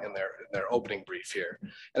rely on in their opening brief here.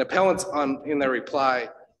 And appellants in their reply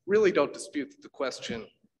really don't dispute that the question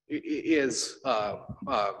is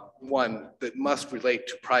one that must relate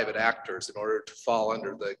to private actors in order to fall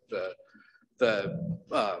under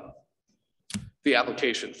the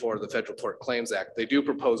application for the Federal Tort Claims Act. They do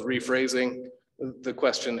propose rephrasing the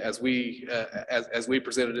question as we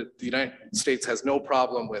presented it. The United States has no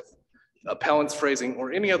problem with appellant's phrasing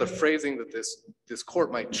or any other phrasing that this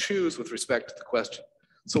court might choose with respect to the question,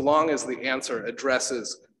 so long as the answer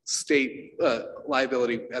addresses state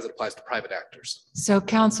liability as it applies to private actors. So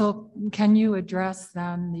counsel, can you address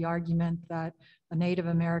then the argument that a Native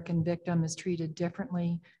American victim is treated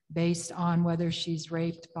differently based on whether she's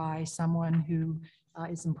raped by someone who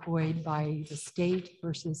is employed by the state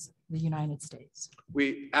versus the United States?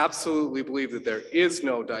 We absolutely believe that there is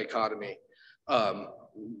no dichotomy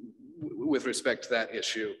with respect to that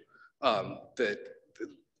issue. That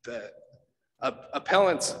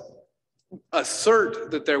appellants assert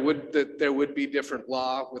that there would be different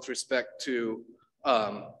law with respect to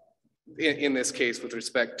in this case with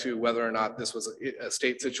respect to whether or not this was a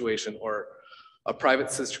state situation or a private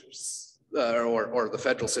or the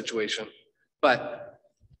federal situation. But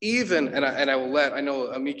even, and I will let, I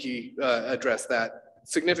know Amiki addressed that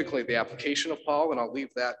significantly, the application of Paul, and I'll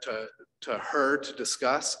leave that to her to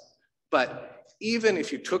discuss. But even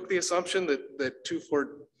if you took the assumption that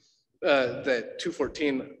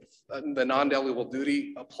 214, the non-delegable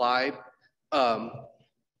duty applied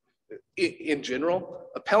in general,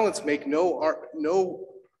 appellants make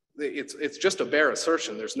it's just a bare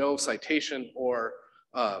assertion. There's no citation or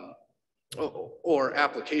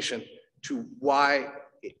application to why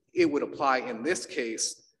it would apply in this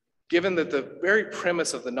case, given that the very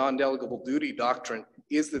premise of the non-delegable duty doctrine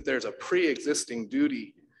is that there's a pre-existing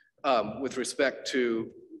duty with respect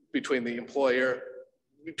to between the employer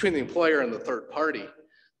and the third party.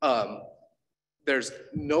 There's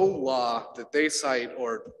no law that they cite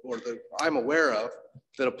or that I'm aware of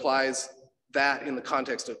that applies that in the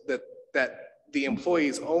context of that the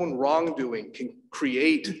employee's own wrongdoing can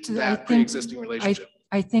create that pre-existing relationship.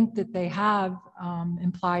 I think that they have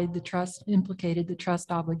implicated the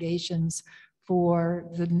trust obligations for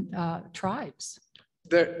the tribes.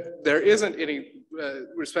 There isn't any,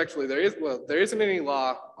 respectfully, there isn't any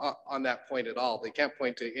law on that point at all. They can't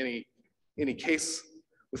point to any case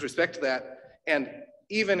with respect to that. And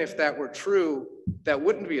even if that were true, that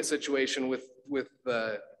wouldn't be a situation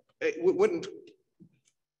it wouldn't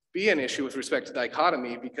be an issue with respect to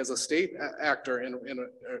dichotomy, because a state actor and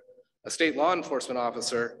a state law enforcement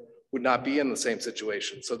officer would not be in the same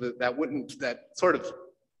situation. So that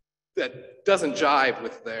doesn't jive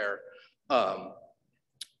with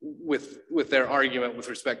their argument with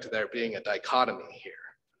respect to there being a dichotomy here.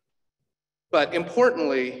 But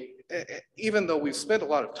importantly, even though we've spent a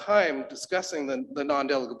lot of time discussing the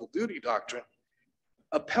non-delegable duty doctrine,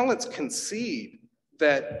 appellants concede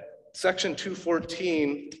that Section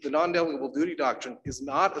 214, the non-delegable duty doctrine, is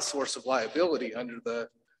not a source of liability under the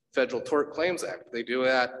Federal Tort Claims Act. They do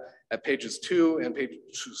that at pages 2 and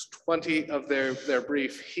pages 20 of their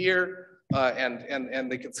brief here, and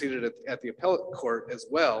they conceded it at the appellate court as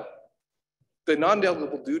well. The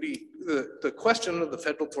non-delegable duty, the question of the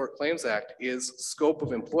Federal Tort Claims Act is scope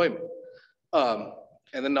of employment. And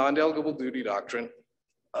the non-delegable duty doctrine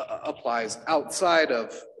applies outside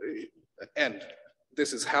of, and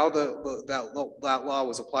this is how that law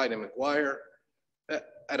was applied in McGuire.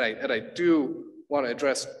 And I do want to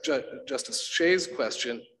address Justice Shea's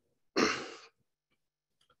question. The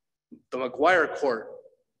McGuire court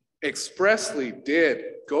expressly did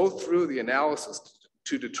go through the analysis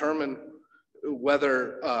to determine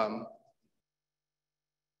whether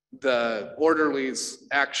the orderly's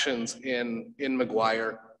actions in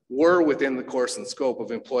McGuire were within the course and scope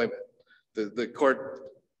of employment. The court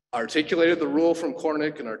articulated the rule from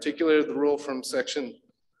Cornick and articulated the rule from Section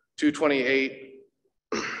 228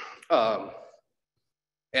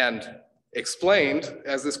 and explained,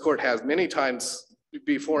 as this court has many times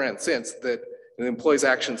before and since, that the employee's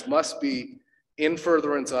actions must be in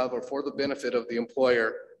furtherance of or for the benefit of the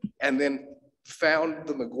employer, and then found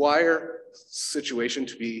the McGuire situation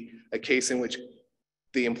to be a case in which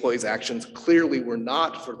the employee's actions clearly were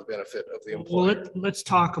not for the benefit of the employer. Well, let's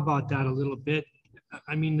talk about that a little bit.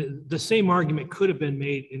 I mean, the same argument could have been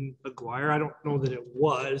made in McGuire. I don't know that it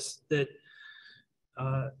was, that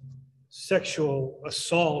sexual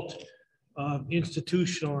assault of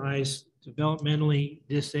institutionalized, developmentally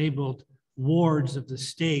disabled wards of the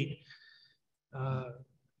state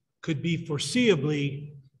could be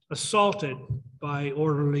foreseeably assaulted by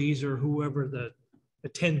orderlies or whoever the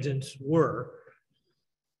attendants were.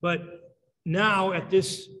 But now at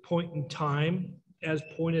this point in time, as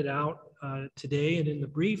pointed out today and in the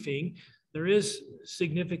briefing, there is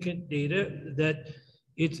significant data that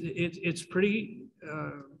it's pretty,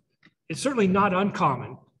 it's certainly not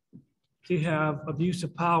uncommon to have abuse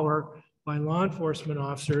of power by law enforcement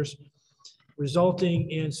officers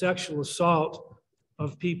resulting in sexual assault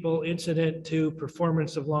of people incident to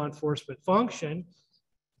performance of law enforcement function,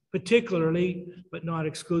 particularly, but not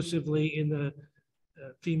exclusively, in the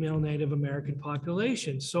female Native American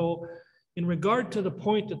population. So in regard to the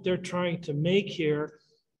point that they're trying to make here,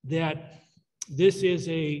 that this is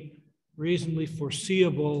a reasonably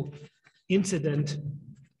foreseeable incident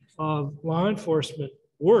of law enforcement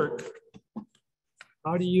work,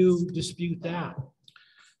 how do you dispute that?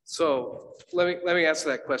 So let me answer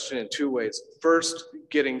that question in two ways. First,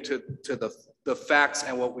 getting to the facts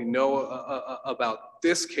and what we know about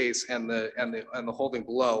this case and the holding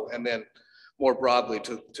below, and then more broadly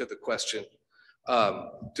to the question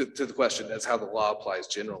as how the law applies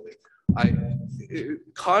generally.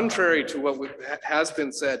 Contrary to what has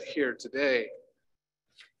been said here today,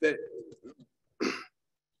 that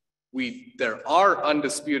there are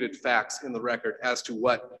undisputed facts in the record as to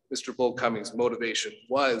what Mr. Bullcoming's motivation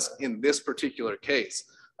was in this particular case.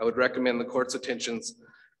 I would recommend the court's attentions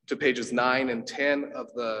to pages 9 and 10 of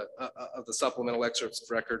the supplemental excerpts of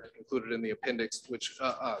record included in the appendix, which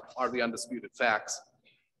are the undisputed facts,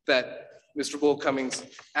 that Mr. Bullcoming's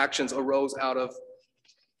actions arose out of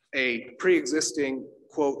a pre-existing,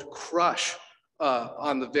 quote, crush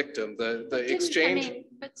on the victim. The exchange. I mean,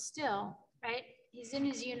 but still, right? He's in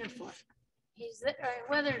his uniform. He's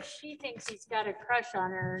whether she thinks he's got a crush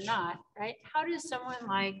on her or not, right? How does someone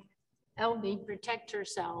like LB protect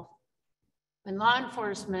herself when law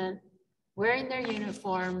enforcement wearing their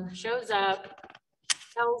uniform shows up,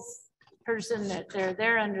 tells the person that they're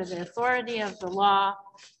there under the authority of the law,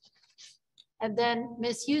 and then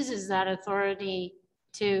misuses that authority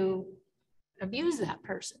to abuse that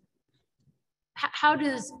person? How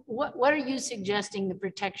does, what are you suggesting the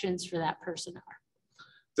protections for that person are?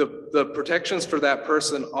 The protections for that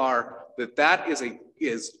person are that is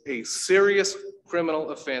a serious criminal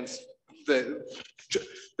offense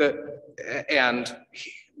and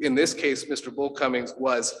in this case, Mr. Bullcoming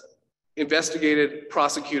was investigated,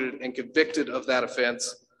 prosecuted, and convicted of that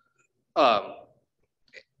offense.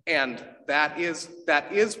 And that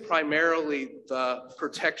is primarily the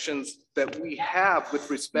protections that we have with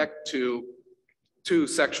respect to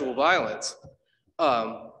sexual violence.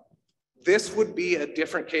 This would be a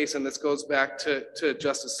different case, and this goes back to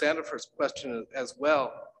Justice Sandifer's question as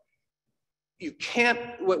well. You can't,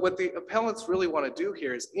 what the appellants really want to do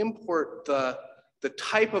here is import the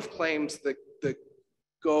type of claims that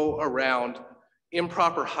go around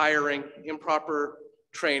improper hiring, improper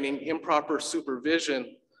training, improper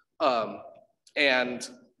supervision, and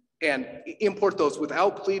import those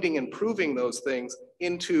without pleading and proving those things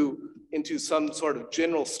into some sort of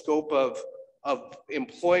general scope of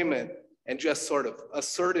employment and just sort of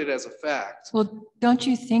assert it as a fact. Well, don't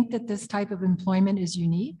you think that this type of employment is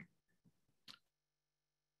unique?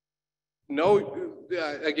 No,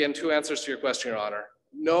 again, two answers to your question, Your Honor.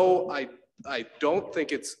 No, I don't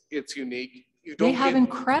think it's unique. They have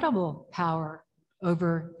incredible power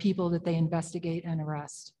over people that they investigate and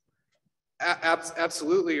arrest.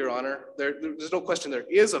 Absolutely, Your Honor. There's no question there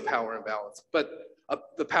is a power imbalance, but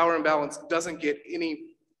the power imbalance doesn't get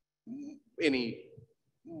any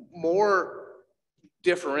more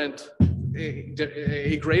different,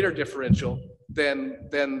 a greater differential than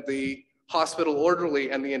the hospital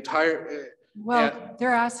orderly and the entire. Well,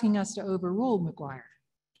 they're asking us to overrule McGuire.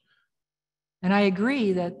 And I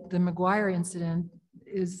agree that the McGuire incident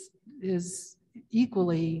is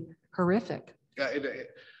equally horrific.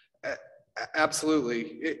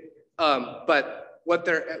 Absolutely. But what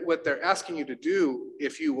they're asking you to do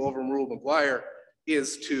if you overrule McGuire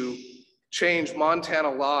is to change Montana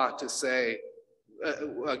law to say,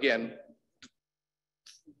 again,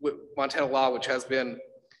 Montana law, which has been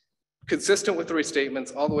consistent with the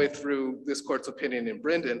restatements all the way through this court's opinion in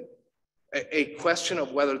Brendan, a question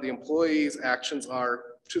of whether the employee's actions are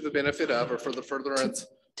to the benefit of or for the furtherance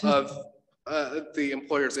of the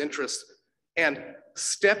employer's interest. And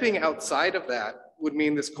stepping outside of that would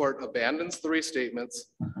mean this court abandons the restatements,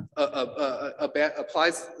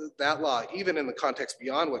 applies that law even in the context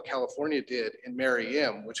beyond what California did in Mary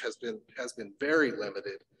M, which has been very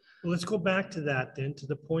limited. Well, let's go back to that then, to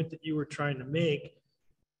the point that you were trying to make.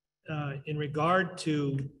 in regard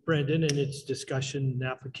to Brendan and its discussion and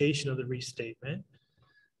application of the restatement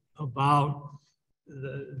about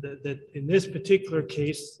that in this particular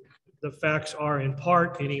case, the facts are in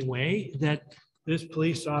part anyway, that this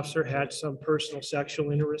police officer had some personal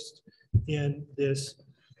sexual interest in this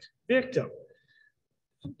victim.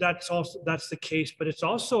 That's the case, but it's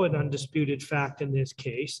also an undisputed fact in this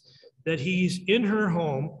case that he's in her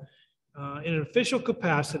home in an official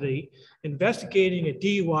capacity investigating a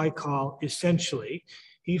DUI call. Essentially,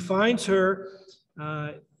 he finds her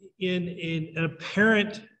in an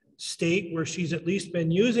apparent state where she's at least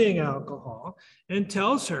been using alcohol and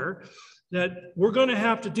tells her that we're going to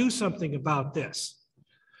have to do something about this.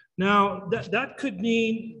 Now, that could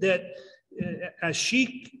mean that as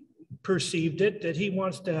she perceived it, that he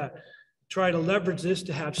wants to try to leverage this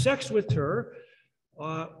to have sex with her,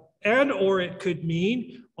 and or it could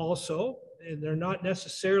mean also, and they're not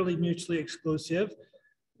necessarily mutually exclusive,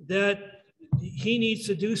 that he needs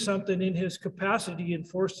to do something in his capacity to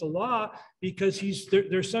enforce the law because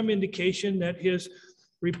there's some indication that his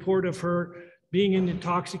report of her being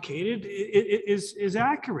intoxicated is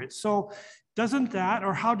accurate. So doesn't that,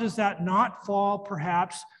 or how does that not fall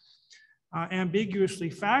perhaps ambiguously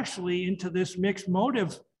factually into this mixed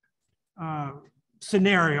motive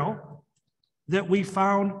scenario that we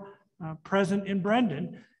found present in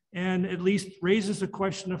Brendan, and at least raises a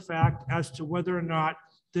question of fact as to whether or not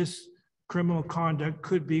this criminal conduct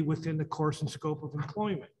could be within the course and scope of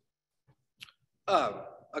employment?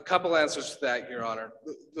 A couple answers to that, Your Honor.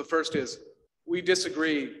 The first is, we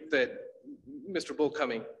disagree that Mr.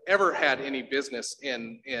 Bullcoming ever had any business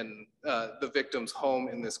in the victim's home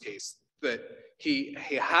in this case, that he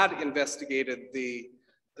had investigated the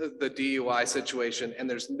DUI situation, and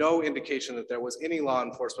there's no indication that there was any law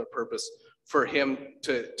enforcement purpose for him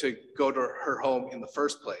to go to her home in the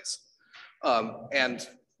first place. And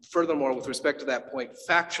furthermore, with respect to that point,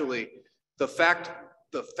 factually, the fact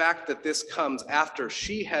that this comes after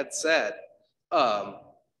she had said,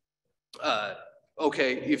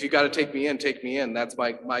 okay, if you got to take me in, that's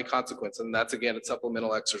my consequence. And that's, again, it's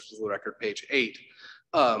supplemental excerpts of the record, page 8,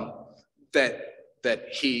 that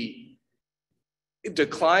he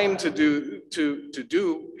declined to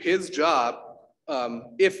do his job.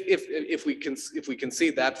 If we can see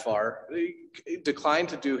that far, he declined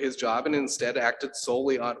to do his job and instead acted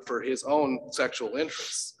solely for his own sexual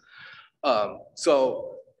interests.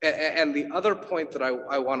 So, and the other point that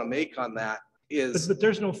I want to make on that is, but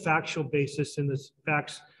there's no factual basis in the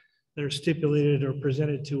facts that are stipulated or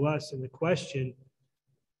presented to us in the question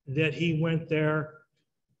that he went there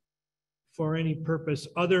for any purpose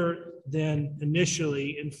other than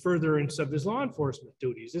initially in furtherance of his law enforcement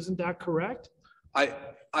duties. Isn't that correct? I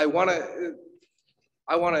want to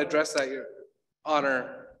address that, Your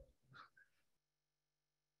Honor.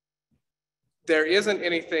 There isn't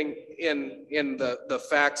anything in the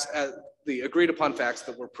facts, the agreed upon facts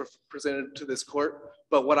that were presented to this court.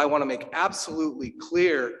 But what I want to make absolutely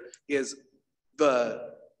clear is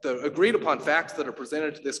the agreed upon facts that are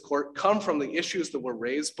presented to this court come from the issues that were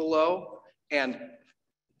raised below, and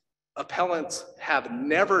appellants have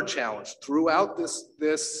never challenged throughout this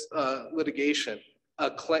litigation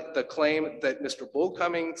the claim that Mr.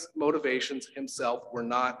 Bullcoming's motivations himself were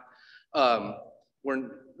not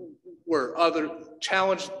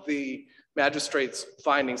challenged the magistrate's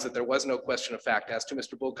findings that there was no question of fact as to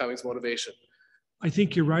Mr. Bullcoming's motivation. I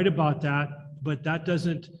think you're right about that, but that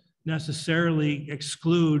doesn't necessarily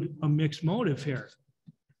exclude a mixed motive here.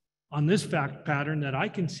 On this fact pattern that I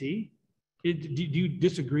can see, do you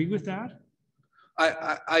disagree with that?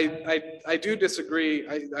 I do disagree.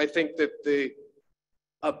 I think that the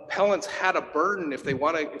appellants had a burden if they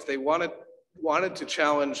wanted to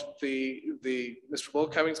challenge the Mr.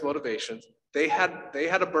 Bullcoming's motivations. They had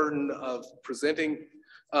a burden of presenting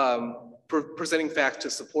facts to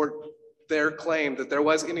support their claim that there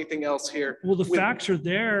was anything else here. Well, the facts are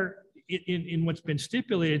there in what's been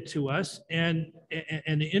stipulated to us, and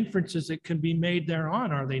the inferences that can be made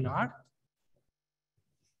thereon, are they not?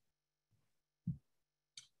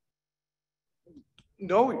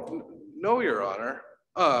 No, Your Honor.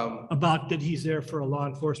 About that he's there for a law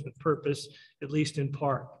enforcement purpose, at least in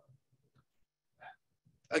part.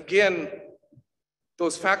 Again,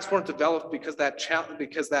 those facts weren't developed because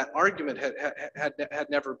that argument had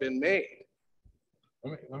never been made.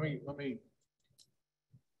 Let me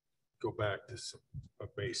go back to a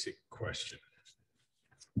basic question.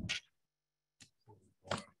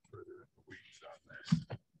 Further in the weeds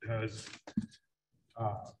on this.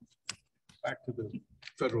 Back to the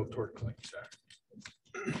Federal Tort Claims Act.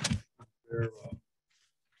 Their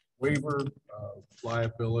waiver of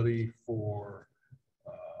liability for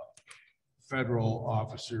federal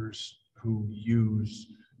officers who use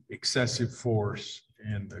excessive force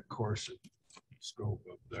in the course of scope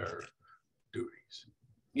of their duties.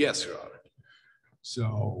 Yes, Your Honor.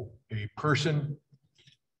 So a person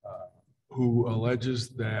who alleges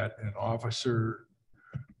that an officer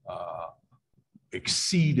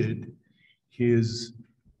exceeded his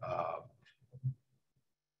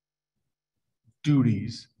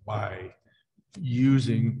duties by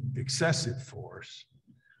using excessive force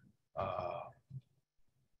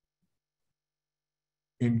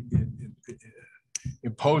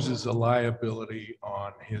imposes a liability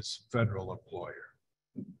on his federal employer.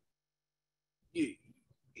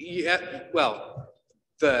 Yeah, well,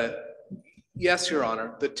 yes, Your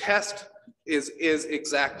Honor. The test is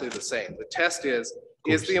exactly the same. The test is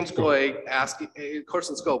the employee asking, course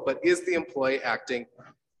and scope, but is the employee acting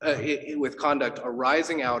with conduct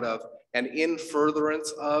arising out of and in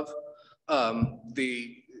furtherance of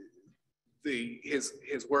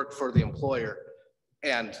his work for the employer?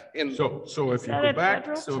 And so if you go back,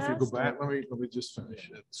 let me just finish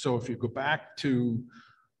it. So if you go back to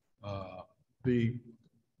the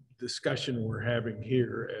discussion we're having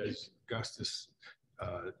here, as Justice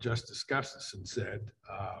Gustafson said,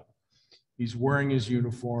 he's wearing his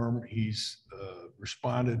uniform. He's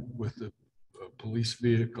responded with a police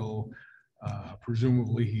vehicle.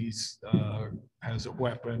 Presumably he's has a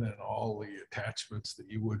weapon and all the attachments that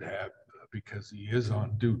you would have because he is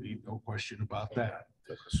on duty. No question about that.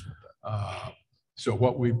 So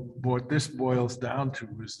what this boils down to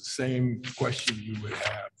is the same question you would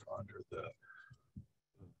have under the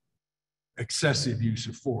excessive use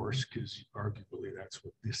of force, because arguably that's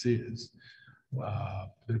what this is.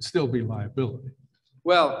 There'd still be liability.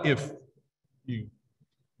 Well, if you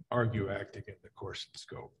argue acting in the course and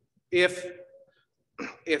scope.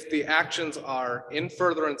 If the actions are in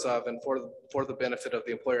furtherance of and for the benefit of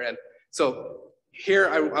the employer. And so here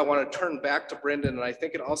I want to turn back to Brendan, and I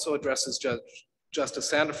think it also addresses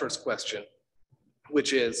Justice Sandifer's question,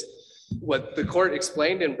 which is what the court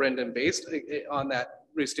explained in Brendan based on that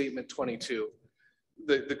restatement 22.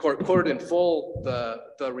 The court quoted in full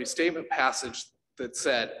the restatement passage that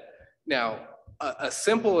said, now a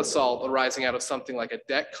simple assault arising out of something like a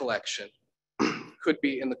debt collection could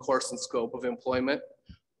be in the course and scope of employment,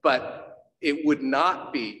 but it would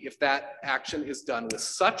not be if that action is done with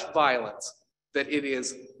such violence that it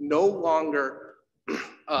is no longer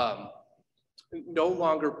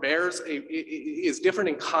is different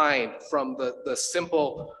in kind from the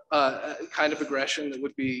simple kind of aggression that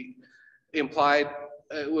would be implied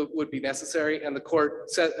would be necessary. And the court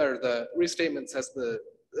said, or the restatement says the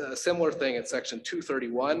similar thing in section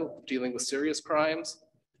 231 dealing with serious crimes,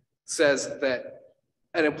 says that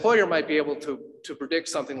an employer might be able to predict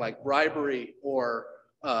something like bribery or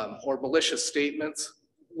malicious statements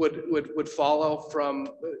would follow from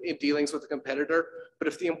in dealings with a competitor. But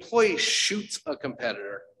if the employee shoots a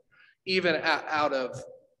competitor, even out of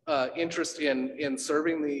interest in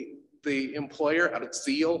serving the employer, out of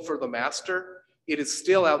zeal for the master, it is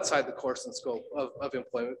still outside the course and scope of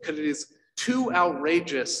employment, because it is too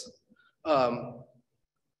outrageous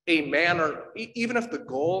a manner, even if the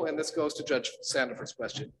goal, and this goes to Judge Sandifer's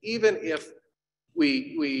question, even if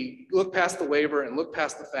we look past the waiver and look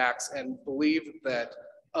past the facts and believe that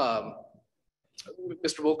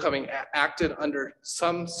Mr. Bullcoming acted under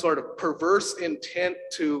some sort of perverse intent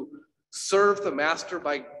to serve the master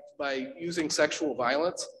by using sexual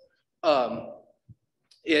violence, that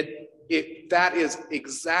is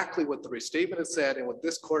exactly what the restatement has said, and what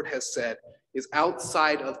this court has said is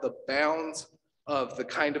outside of the bounds of the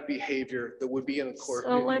kind of behavior that would be in the court.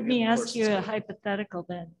 So let me ask you a hypothetical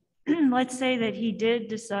then. Let's say that he did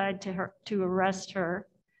decide to arrest her,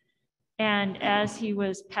 and as he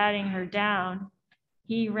was patting her down,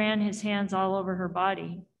 he ran his hands all over her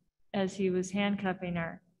body as he was handcuffing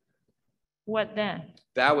her. What then?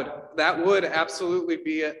 That would absolutely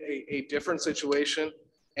be a different situation,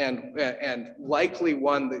 and likely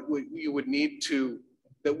one that you would need to,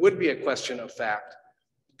 that would be a question of fact.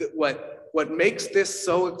 That what makes this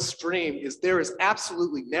so extreme is there is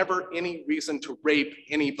absolutely never any reason to rape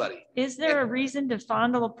anybody. Is there a reason to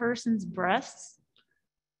fondle a person's breasts?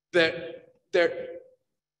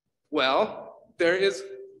 Well, there is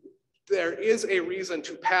a reason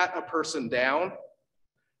to pat a person down,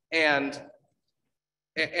 and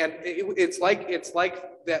it's like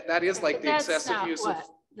that is like the excessive use of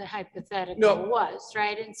the hypothetical was,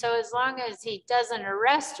 right? And so as long as he doesn't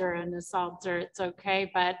arrest her and assaults her, it's okay.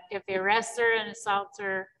 But if he arrests her and assaults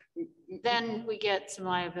her, then we get some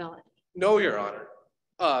liability. No, Your Honor.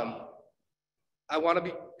 I want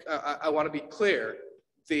to be clear.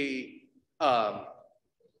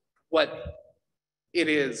 What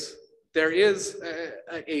there is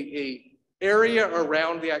a area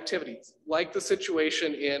around the activities, like the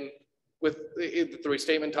situation the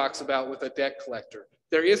restatement talks about with a debt collector.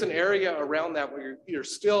 There is an area around that where you're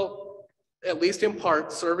still, at least in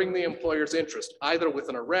part, serving the employer's interest, either with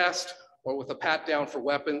an arrest or with a pat down for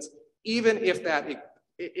weapons, even if that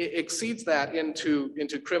exceeds that into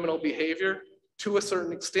criminal behavior to a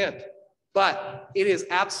certain extent. But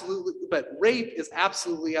rape is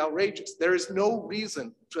absolutely outrageous. There is no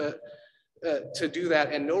reason to do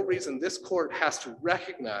that, and no reason this court has to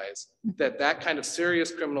recognize that kind of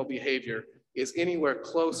serious criminal behavior is anywhere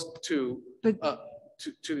close to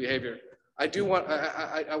behavior. I want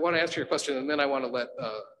to answer your question, and then I want to let.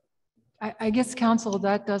 I guess, counsel,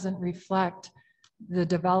 that doesn't reflect the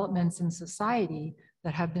developments in society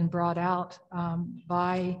that have been brought out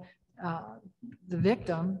by the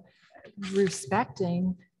victim,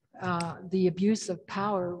 respecting the abuse of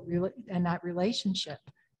power and that relationship,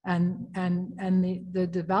 and the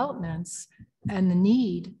developments and the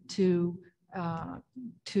need to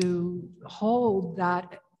hold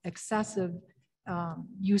that excessive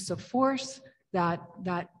use of force, that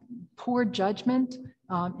poor judgment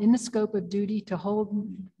in the scope of duty to hold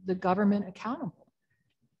the government accountable.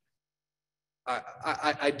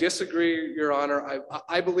 I disagree, Your Honor.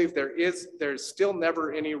 I believe there's still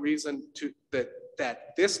never any reason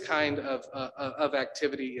that this kind of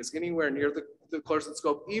activity is anywhere near the course and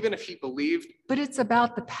scope, even if he believed. But it's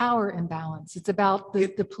about the power imbalance. It's about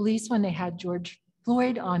the police when they had George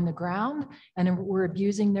Floyd on the ground and were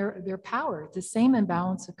abusing their power. The same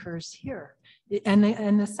imbalance occurs here. And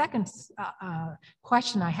the second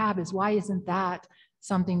question I have is, why isn't that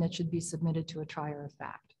something that should be submitted to a trier of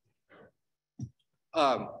fact?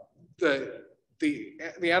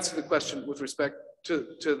 The answer to the question with respect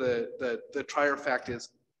to the trier of fact is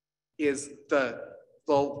to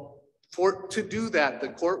do that, the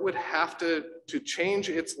court would have to change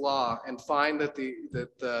its law and find that the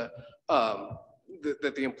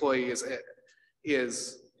employee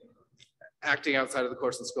is acting outside of the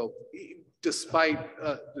course and scope, despite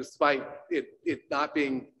it not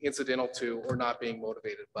being incidental to or not being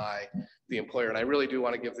motivated by the employer. And I really do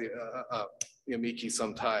want to give the amici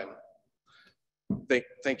some time.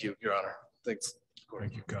 Thank you, Your Honor. Thanks.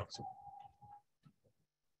 Thank you, counsel.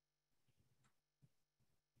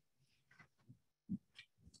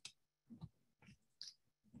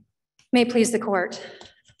 May it please the court.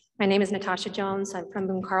 My name is Natasha Jones. I'm from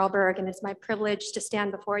Boone Carlberg, and it's my privilege to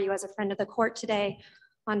stand before you as a friend of the court today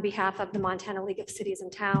on behalf of the Montana League of Cities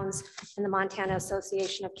and Towns and the Montana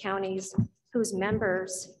Association of Counties, whose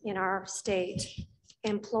members in our state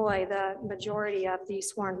employ the majority of the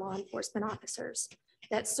sworn law enforcement officers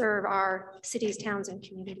that serve our cities, towns, and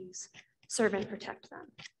communities, serve and protect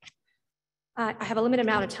them. I have a limited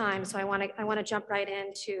amount of time, so I want to jump right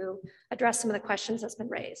in to address some of the questions that's been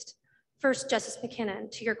raised. First, Justice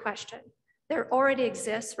McKinnon, to your question, there already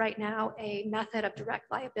exists right now a method of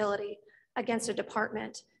direct liability against a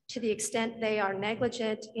department to the extent they are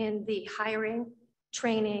negligent in the hiring,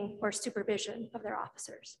 training, or supervision of their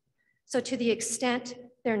officers. So to the extent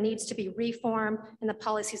there needs to be reform in the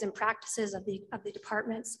policies and practices of the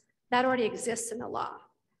departments, that already exists in the law.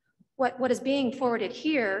 What is being forwarded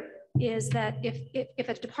here is that if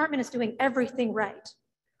a department is doing everything right,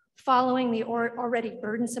 following the already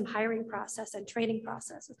burdensome hiring process and training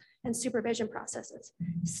processes and supervision processes,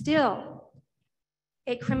 still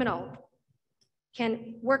a criminal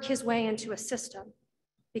can work his way into a system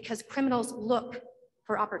because criminals look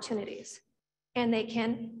for opportunities and they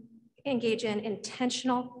can engage in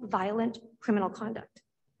intentional, violent criminal conduct.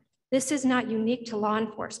 This is not unique to law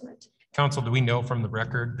enforcement. Counsel, do we know from the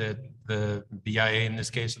record that the BIA in this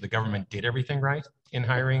case, or the government, did everything right in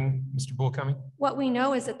hiring Mr. Bullcoming? What we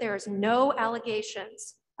know is that there is no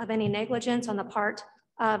allegations of any negligence on the part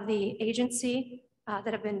of the agency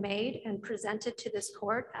that have been made and presented to this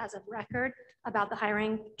court as of record about the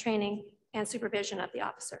hiring, training, and supervision of the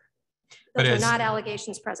officer. Those are not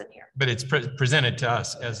allegations present here. But it's presented to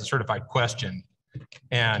us as a certified question.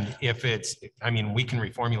 And if it's, I mean, we can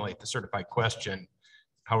reformulate the certified question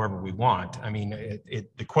however we want. I mean,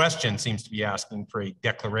 the question seems to be asking for a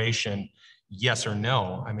declaration, yes or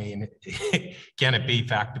no. I mean, can it be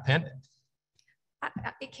fact dependent?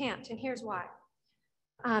 It can't, and here's why.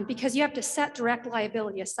 Because you have to set direct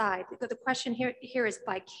liability aside. The question here is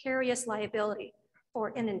vicarious liability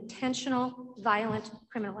for an intentional, violent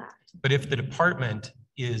criminal act. But if the department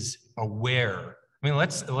is aware, I mean,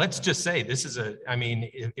 let's just say this is I mean,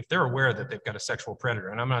 if they're aware that they've got a sexual predator,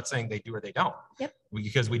 and I'm not saying they do or they don't, yep,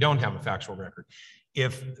 because we don't have a factual record.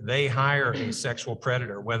 if they hire a sexual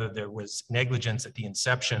predator, whether there was negligence at the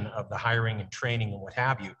inception of the hiring and training and what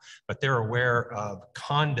have you, but they're aware of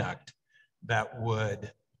conduct that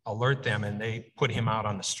would alert them and they put him out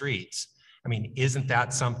on the streets. I mean, isn't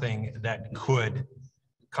that something that could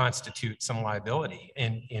constitute some liability?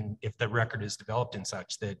 And if the record is developed in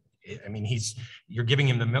such that, I mean, you're giving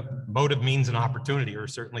him the motive, means, and opportunity, or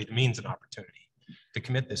certainly the means and opportunity to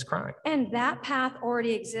commit this crime. And that path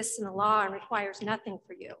already exists in the law and requires nothing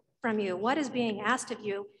from you. What is being asked of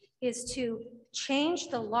you is to change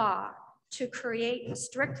the law to create a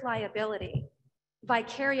strict liability,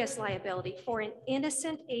 vicarious liability for an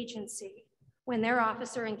innocent agency when their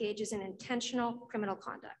officer engages in intentional criminal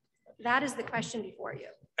conduct. That is the question before you.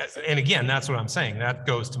 And again, that's what I'm saying. That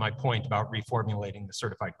goes to my point about reformulating the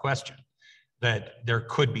certified question, that there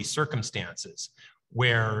could be circumstances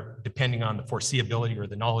where, depending on the foreseeability or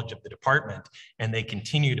the knowledge of the department, and they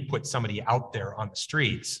continue to put somebody out there on the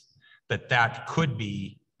streets, that could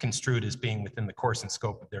be construed as being within the course and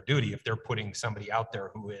scope of their duty if they're putting somebody out there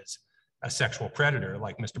who is a sexual predator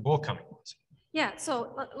like Mr. Bullcoming was. Yeah,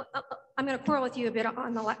 so I'm going to quarrel with you a bit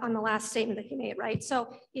on the last statement that you made, right?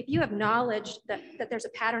 So if you acknowledge that there's a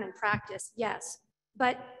pattern in practice, yes,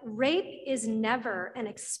 but rape is never an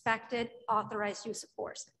expected authorized use of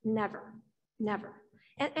force, never. Never.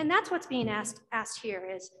 And that's what's being asked here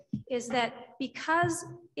is that because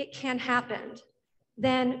it can happen,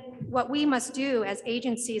 then what we must do as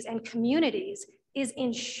agencies and communities is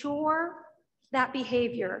ensure that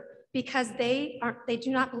behavior because they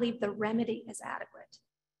do not believe the remedy is adequate.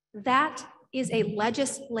 That is a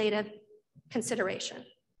legislative consideration,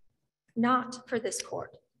 not for this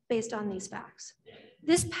court based on these facts.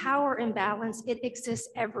 This power imbalance, it exists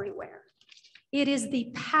everywhere. It is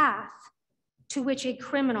the path to which a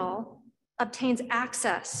criminal obtains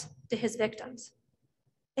access to his victims.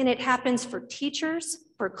 And it happens for teachers,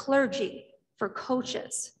 for clergy, for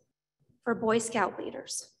coaches, for Boy Scout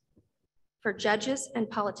leaders, for judges and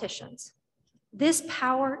politicians. This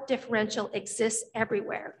power differential exists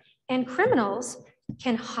everywhere, and criminals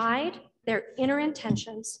can hide their inner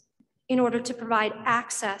intentions in order to provide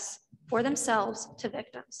access for themselves to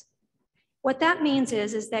victims. What that means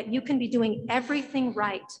is that you can be doing everything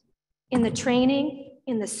right in the training,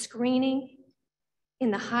 in the screening,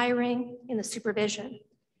 in the hiring, in the supervision.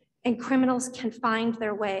 And criminals can find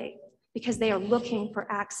their way because they are looking for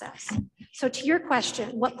access. So to your question,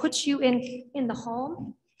 what puts you in the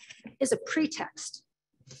home is a pretext.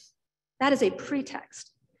 That is a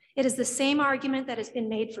pretext. It is the same argument that has been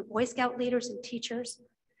made for Boy Scout leaders and teachers.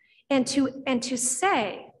 And to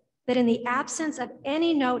say that in the absence of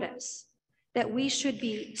any notice that we should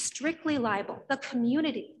be strictly liable, the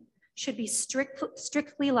community should be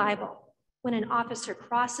strictly liable when an officer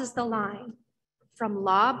crosses the line from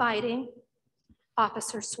law-abiding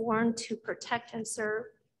officer sworn to protect and serve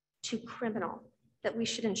to criminal, that we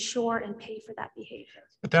should ensure and pay for that behavior.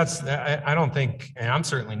 But I don't think, and I'm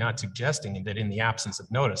certainly not suggesting that in the absence of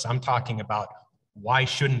notice. I'm talking about why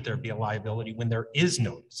shouldn't there be a liability when there is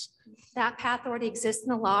notice? That path already exists in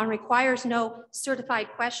the law and requires no certified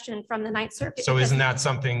question from the Ninth Circuit. So isn't that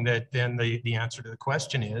something that then the answer to the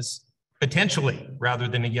question is potentially rather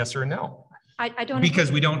than a yes or a no? I don't,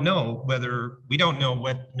 because we don't know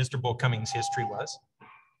what Mr. Bullcoming's history was.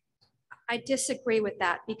 I disagree with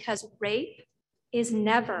that because rape is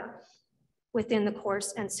never within the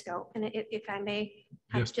course and scope. And if I may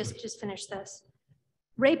have just finish this.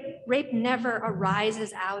 Rape never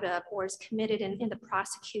arises out of or is committed in the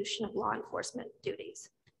prosecution of law enforcement duties.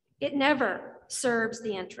 It never serves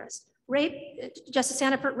the interest. Rape, Justice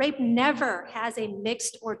Sanford, rape never has a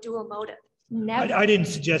mixed or dual motive. Never. I didn't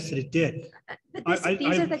suggest that it did.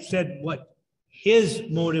 I said what his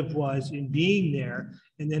motive was in being there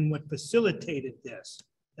and then what facilitated this.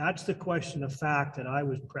 That's the question of fact that I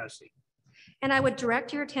was pressing. And I would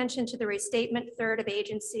direct your attention to the restatement third of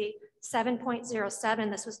agency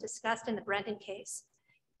 7.07. This was discussed in the Brendan case.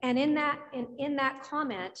 And in that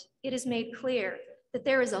comment, it is made clear that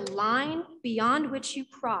there is a line beyond which you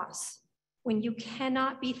cross when you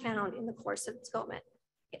cannot be found in the course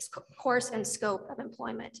and scope of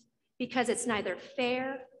employment, because it's neither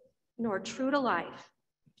fair nor true to life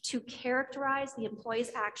to characterize the employee's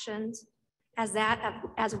actions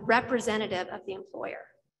as representative of the employer.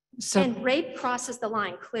 So, and rape crosses the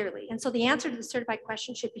line clearly. And so the answer to the certified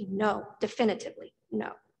question should be no, definitively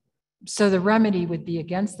no. So the remedy would be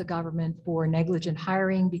against the government for negligent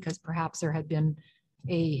hiring because perhaps there had been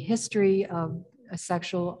a history of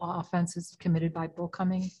sexual offenses committed by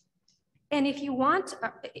Bullcoming. And if you want,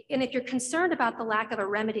 and if you're concerned about the lack of a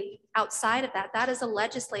remedy outside of that, that is a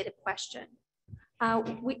legislative question.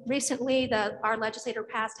 Recently, our legislator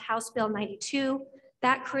passed House Bill 92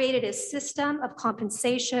 that created a system of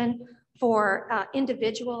compensation for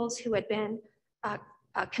individuals who had been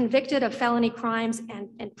convicted of felony crimes and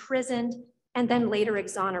imprisoned and then later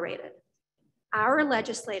exonerated. Our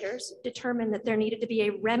legislators determined that there needed to be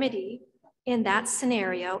a remedy in that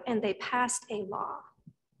scenario, and they passed a law.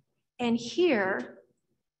 And here,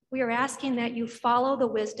 we are asking that you follow the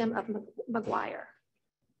wisdom of McGuire,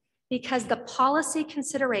 because the policy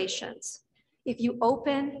considerations, if you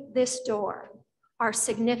open this door, are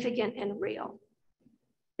significant and real.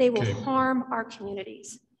 They will harm our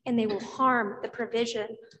communities, and they will harm the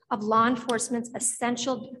provision of law enforcement's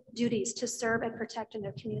essential duties to serve and protect in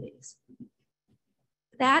their communities.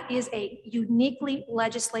 That is a uniquely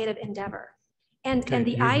legislative endeavor. And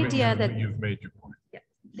the idea that— You've made your point. Yeah,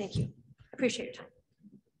 thank you. Appreciate your time.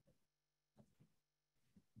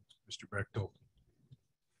 Mr. Bechtold.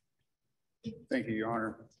 Thank you,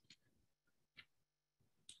 Your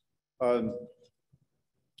Honor.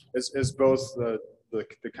 As both the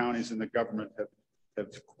counties and the government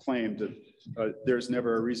have claimed that there's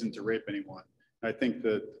never a reason to rape anyone. I think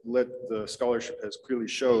that the scholarship has clearly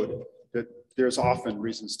showed that there's often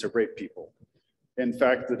reasons to rape people. In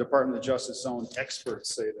fact, the Department of Justice's own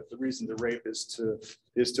experts say that the reason to rape is to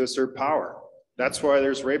assert power. That's why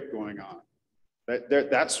there's rape going on.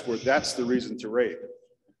 That's the reason to rape.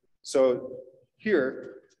 So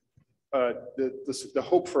here, the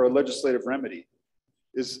hope for a legislative remedy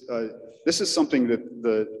is this is something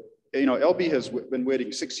that LB has been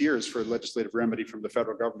waiting 6 years for a legislative remedy from the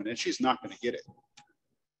federal government, and she's not going to get it.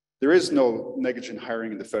 There is no negligent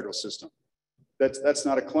hiring in the federal system. That's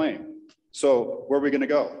not a claim. So where are we going to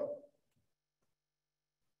go?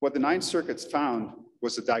 What the Ninth Circuit's found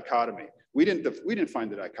was a dichotomy. We didn't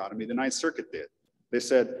find the dichotomy. The Ninth Circuit did. They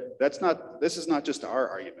said this is not just our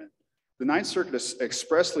argument. The Ninth Circuit has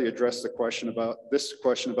expressly addressed this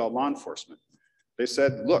question about law enforcement. They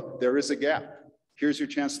said, look, there is a gap. Here's your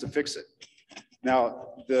chance to fix it. Now,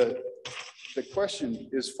 the question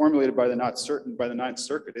is formulated by the Ninth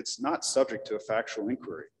Circuit. It's not subject to a factual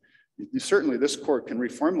inquiry. Certainly, this court can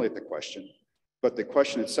reformulate the question, but the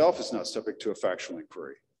question itself is not subject to a factual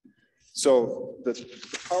inquiry. So the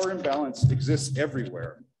power imbalance exists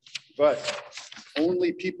everywhere, but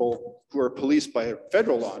only people who are policed by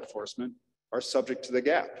federal law enforcement are subject to the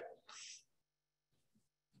gap.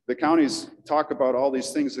 The counties talk about all these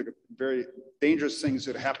things that are very dangerous things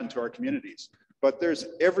that happen to our communities, but there's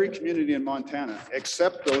every community in Montana,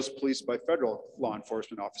 except those policed by federal law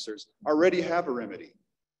enforcement officers, already have a remedy.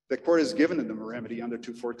 The court has given them a remedy under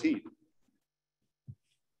 214.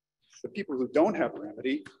 The people who don't have a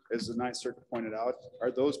remedy, as the Ninth Circuit pointed out,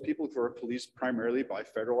 are those people who are policed primarily by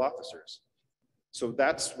federal officers. So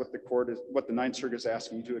that's what the Ninth Circuit is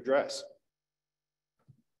asking you to address.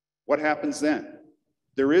 What happens then?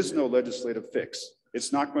 There is no legislative fix.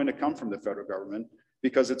 It's not going to come from the federal government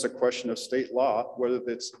because it's a question of state law, whether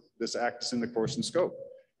this act is in the course and scope.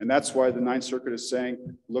 And that's why the Ninth Circuit is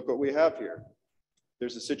saying, look what we have here.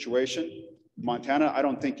 There's a situation, Montana, I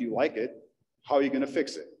don't think you like it. How are you going to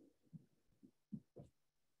fix it?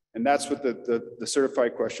 And that's what the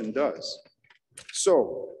certified question does.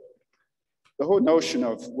 So the whole notion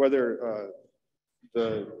of whether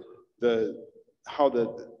how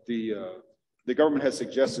the government has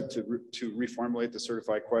suggested to reformulate the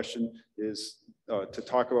certified question is to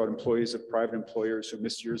talk about employees of private employers who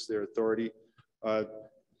misuse their authority.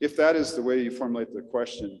 If that is the way you formulate the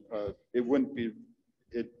question, it wouldn't be.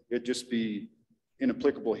 It'd just be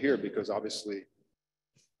inapplicable here because obviously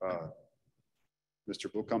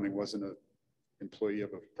Mr. Bullcoming wasn't an employee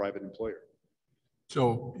of a private employer.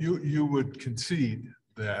 So you would concede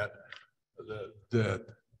that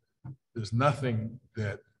there's nothing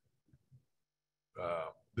that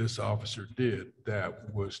this officer did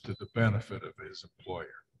that was to the benefit of his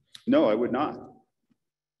employer? No, I would not.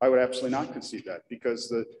 I would absolutely not concede that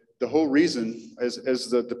because the whole reason, as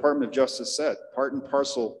the Department of Justice said, part and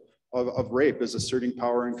parcel of rape is asserting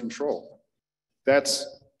power and control. That's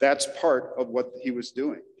part of what he was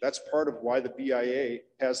doing. That's part of why the BIA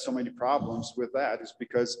has so many problems with that, is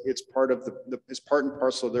because it's part and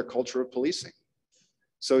parcel of their culture of policing.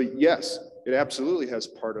 So yes, it absolutely has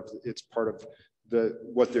it's part of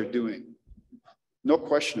what they're doing. No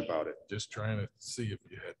question about it. Just trying to see if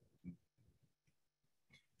you had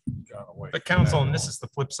gone away. But counsel, and this is the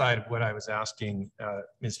flip side of what I was asking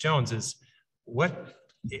Ms. Jones, is what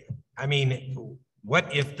if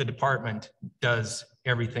the department does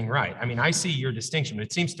everything right? I mean, I see your distinction, but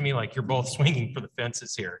it seems to me like you're both swinging for the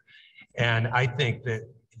fences here. And I think that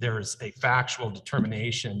there's a factual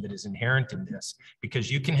determination that is inherent in this,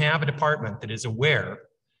 because you can have a department that is aware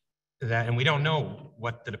that, and we don't know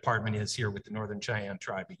what the department is here with the Northern Cheyenne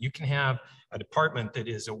tribe, but you can have a department that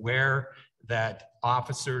is aware that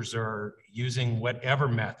officers are using whatever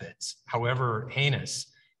methods, however heinous,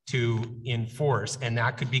 to enforce, and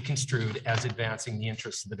that could be construed as advancing the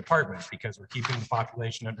interests of the department because we're keeping the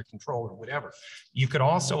population under control or whatever. You could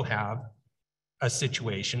also have a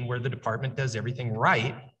situation where the department does everything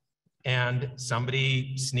right and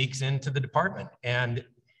somebody sneaks into the department. And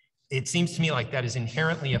it seems to me like that is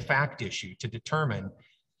inherently a fact issue to determine,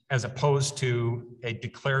 as opposed to a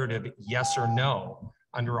declarative yes or no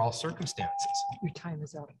under all circumstances. Your time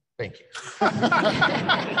is up. Thank you.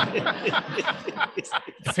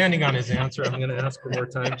 Depending on his answer, I'm going to ask for more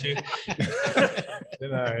time too.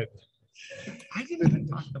 Denied. I didn't even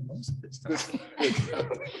talk the most this time.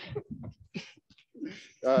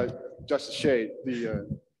 Justice Shea,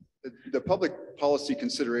 the public policy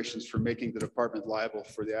considerations for making the department liable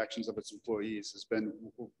for the actions of its employees has been,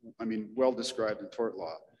 I mean, well described in tort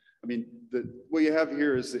law. I mean, what you have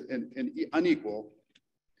here is an unequal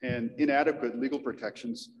and inadequate legal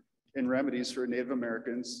protections and remedies for Native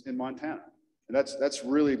Americans in Montana. And that's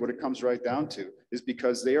really what it comes right down to, is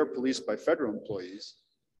because they are policed by federal employees,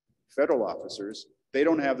 federal officers. They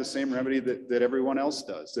don't have the same remedy that everyone else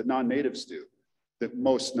does, that non-natives do, that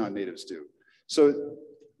most non-natives do. So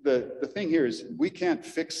the thing here is we can't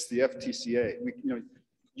fix the FTCA.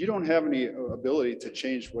 You don't have any ability to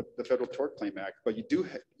change what the Federal Tort Claim Act, but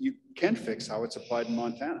you can fix how it's applied in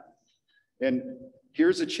Montana. And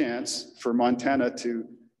here's a chance for Montana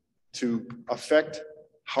to affect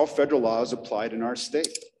how federal law is applied in our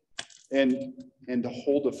state, and to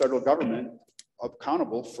hold the federal government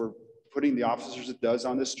accountable for putting the officers it does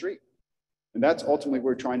on the street. And that's ultimately what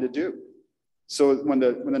we're trying to do. So when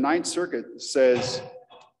the Ninth Circuit says,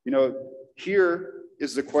 here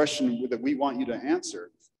is the question that we want you to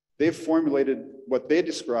answer, they've formulated what they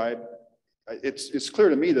describe. It's clear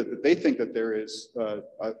to me that they think that there is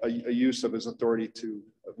a use of his authority to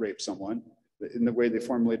rape someone in the way they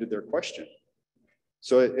formulated their question.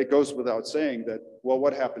 So it goes without saying that, well,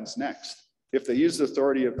 what happens next? If they use the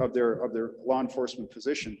authority of their law enforcement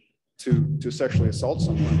position to sexually assault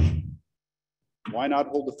someone, why not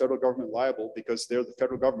hold the federal government liable, because the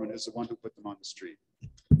federal government is the one who put them on the street?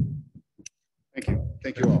 Thank you.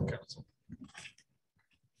 Thank you all. Counsel.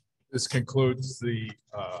 This concludes the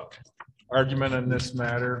argument in this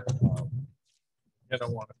matter. And I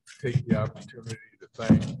want to take the opportunity to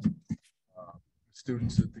thank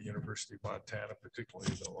students at the University of Montana,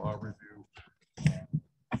 particularly the Law Review,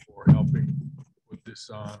 for helping put this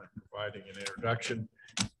on and providing an introduction.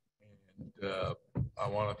 And I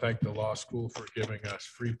want to thank the law school for giving us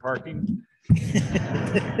free parking.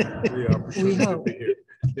 The opportunity to be here.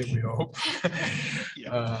 We hope.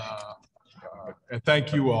 And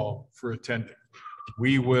thank you all for attending.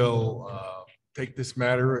 We will take this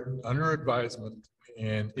matter under advisement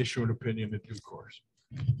and issue an opinion in due course.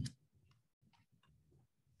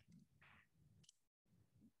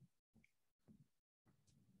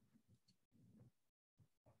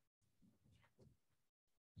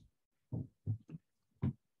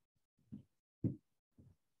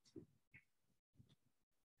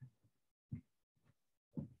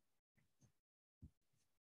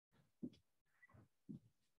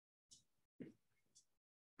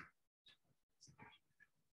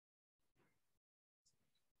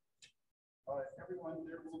 Everyone,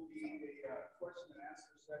 there will be a question and answer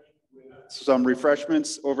session with some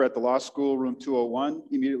refreshments over at the law school, room 201,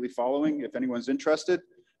 immediately following, if anyone's interested.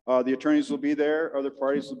 The attorneys will be there, other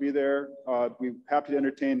parties will be there. We're happy to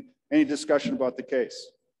entertain any discussion about the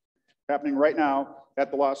case. Happening right now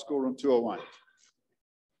at the law school, room 201.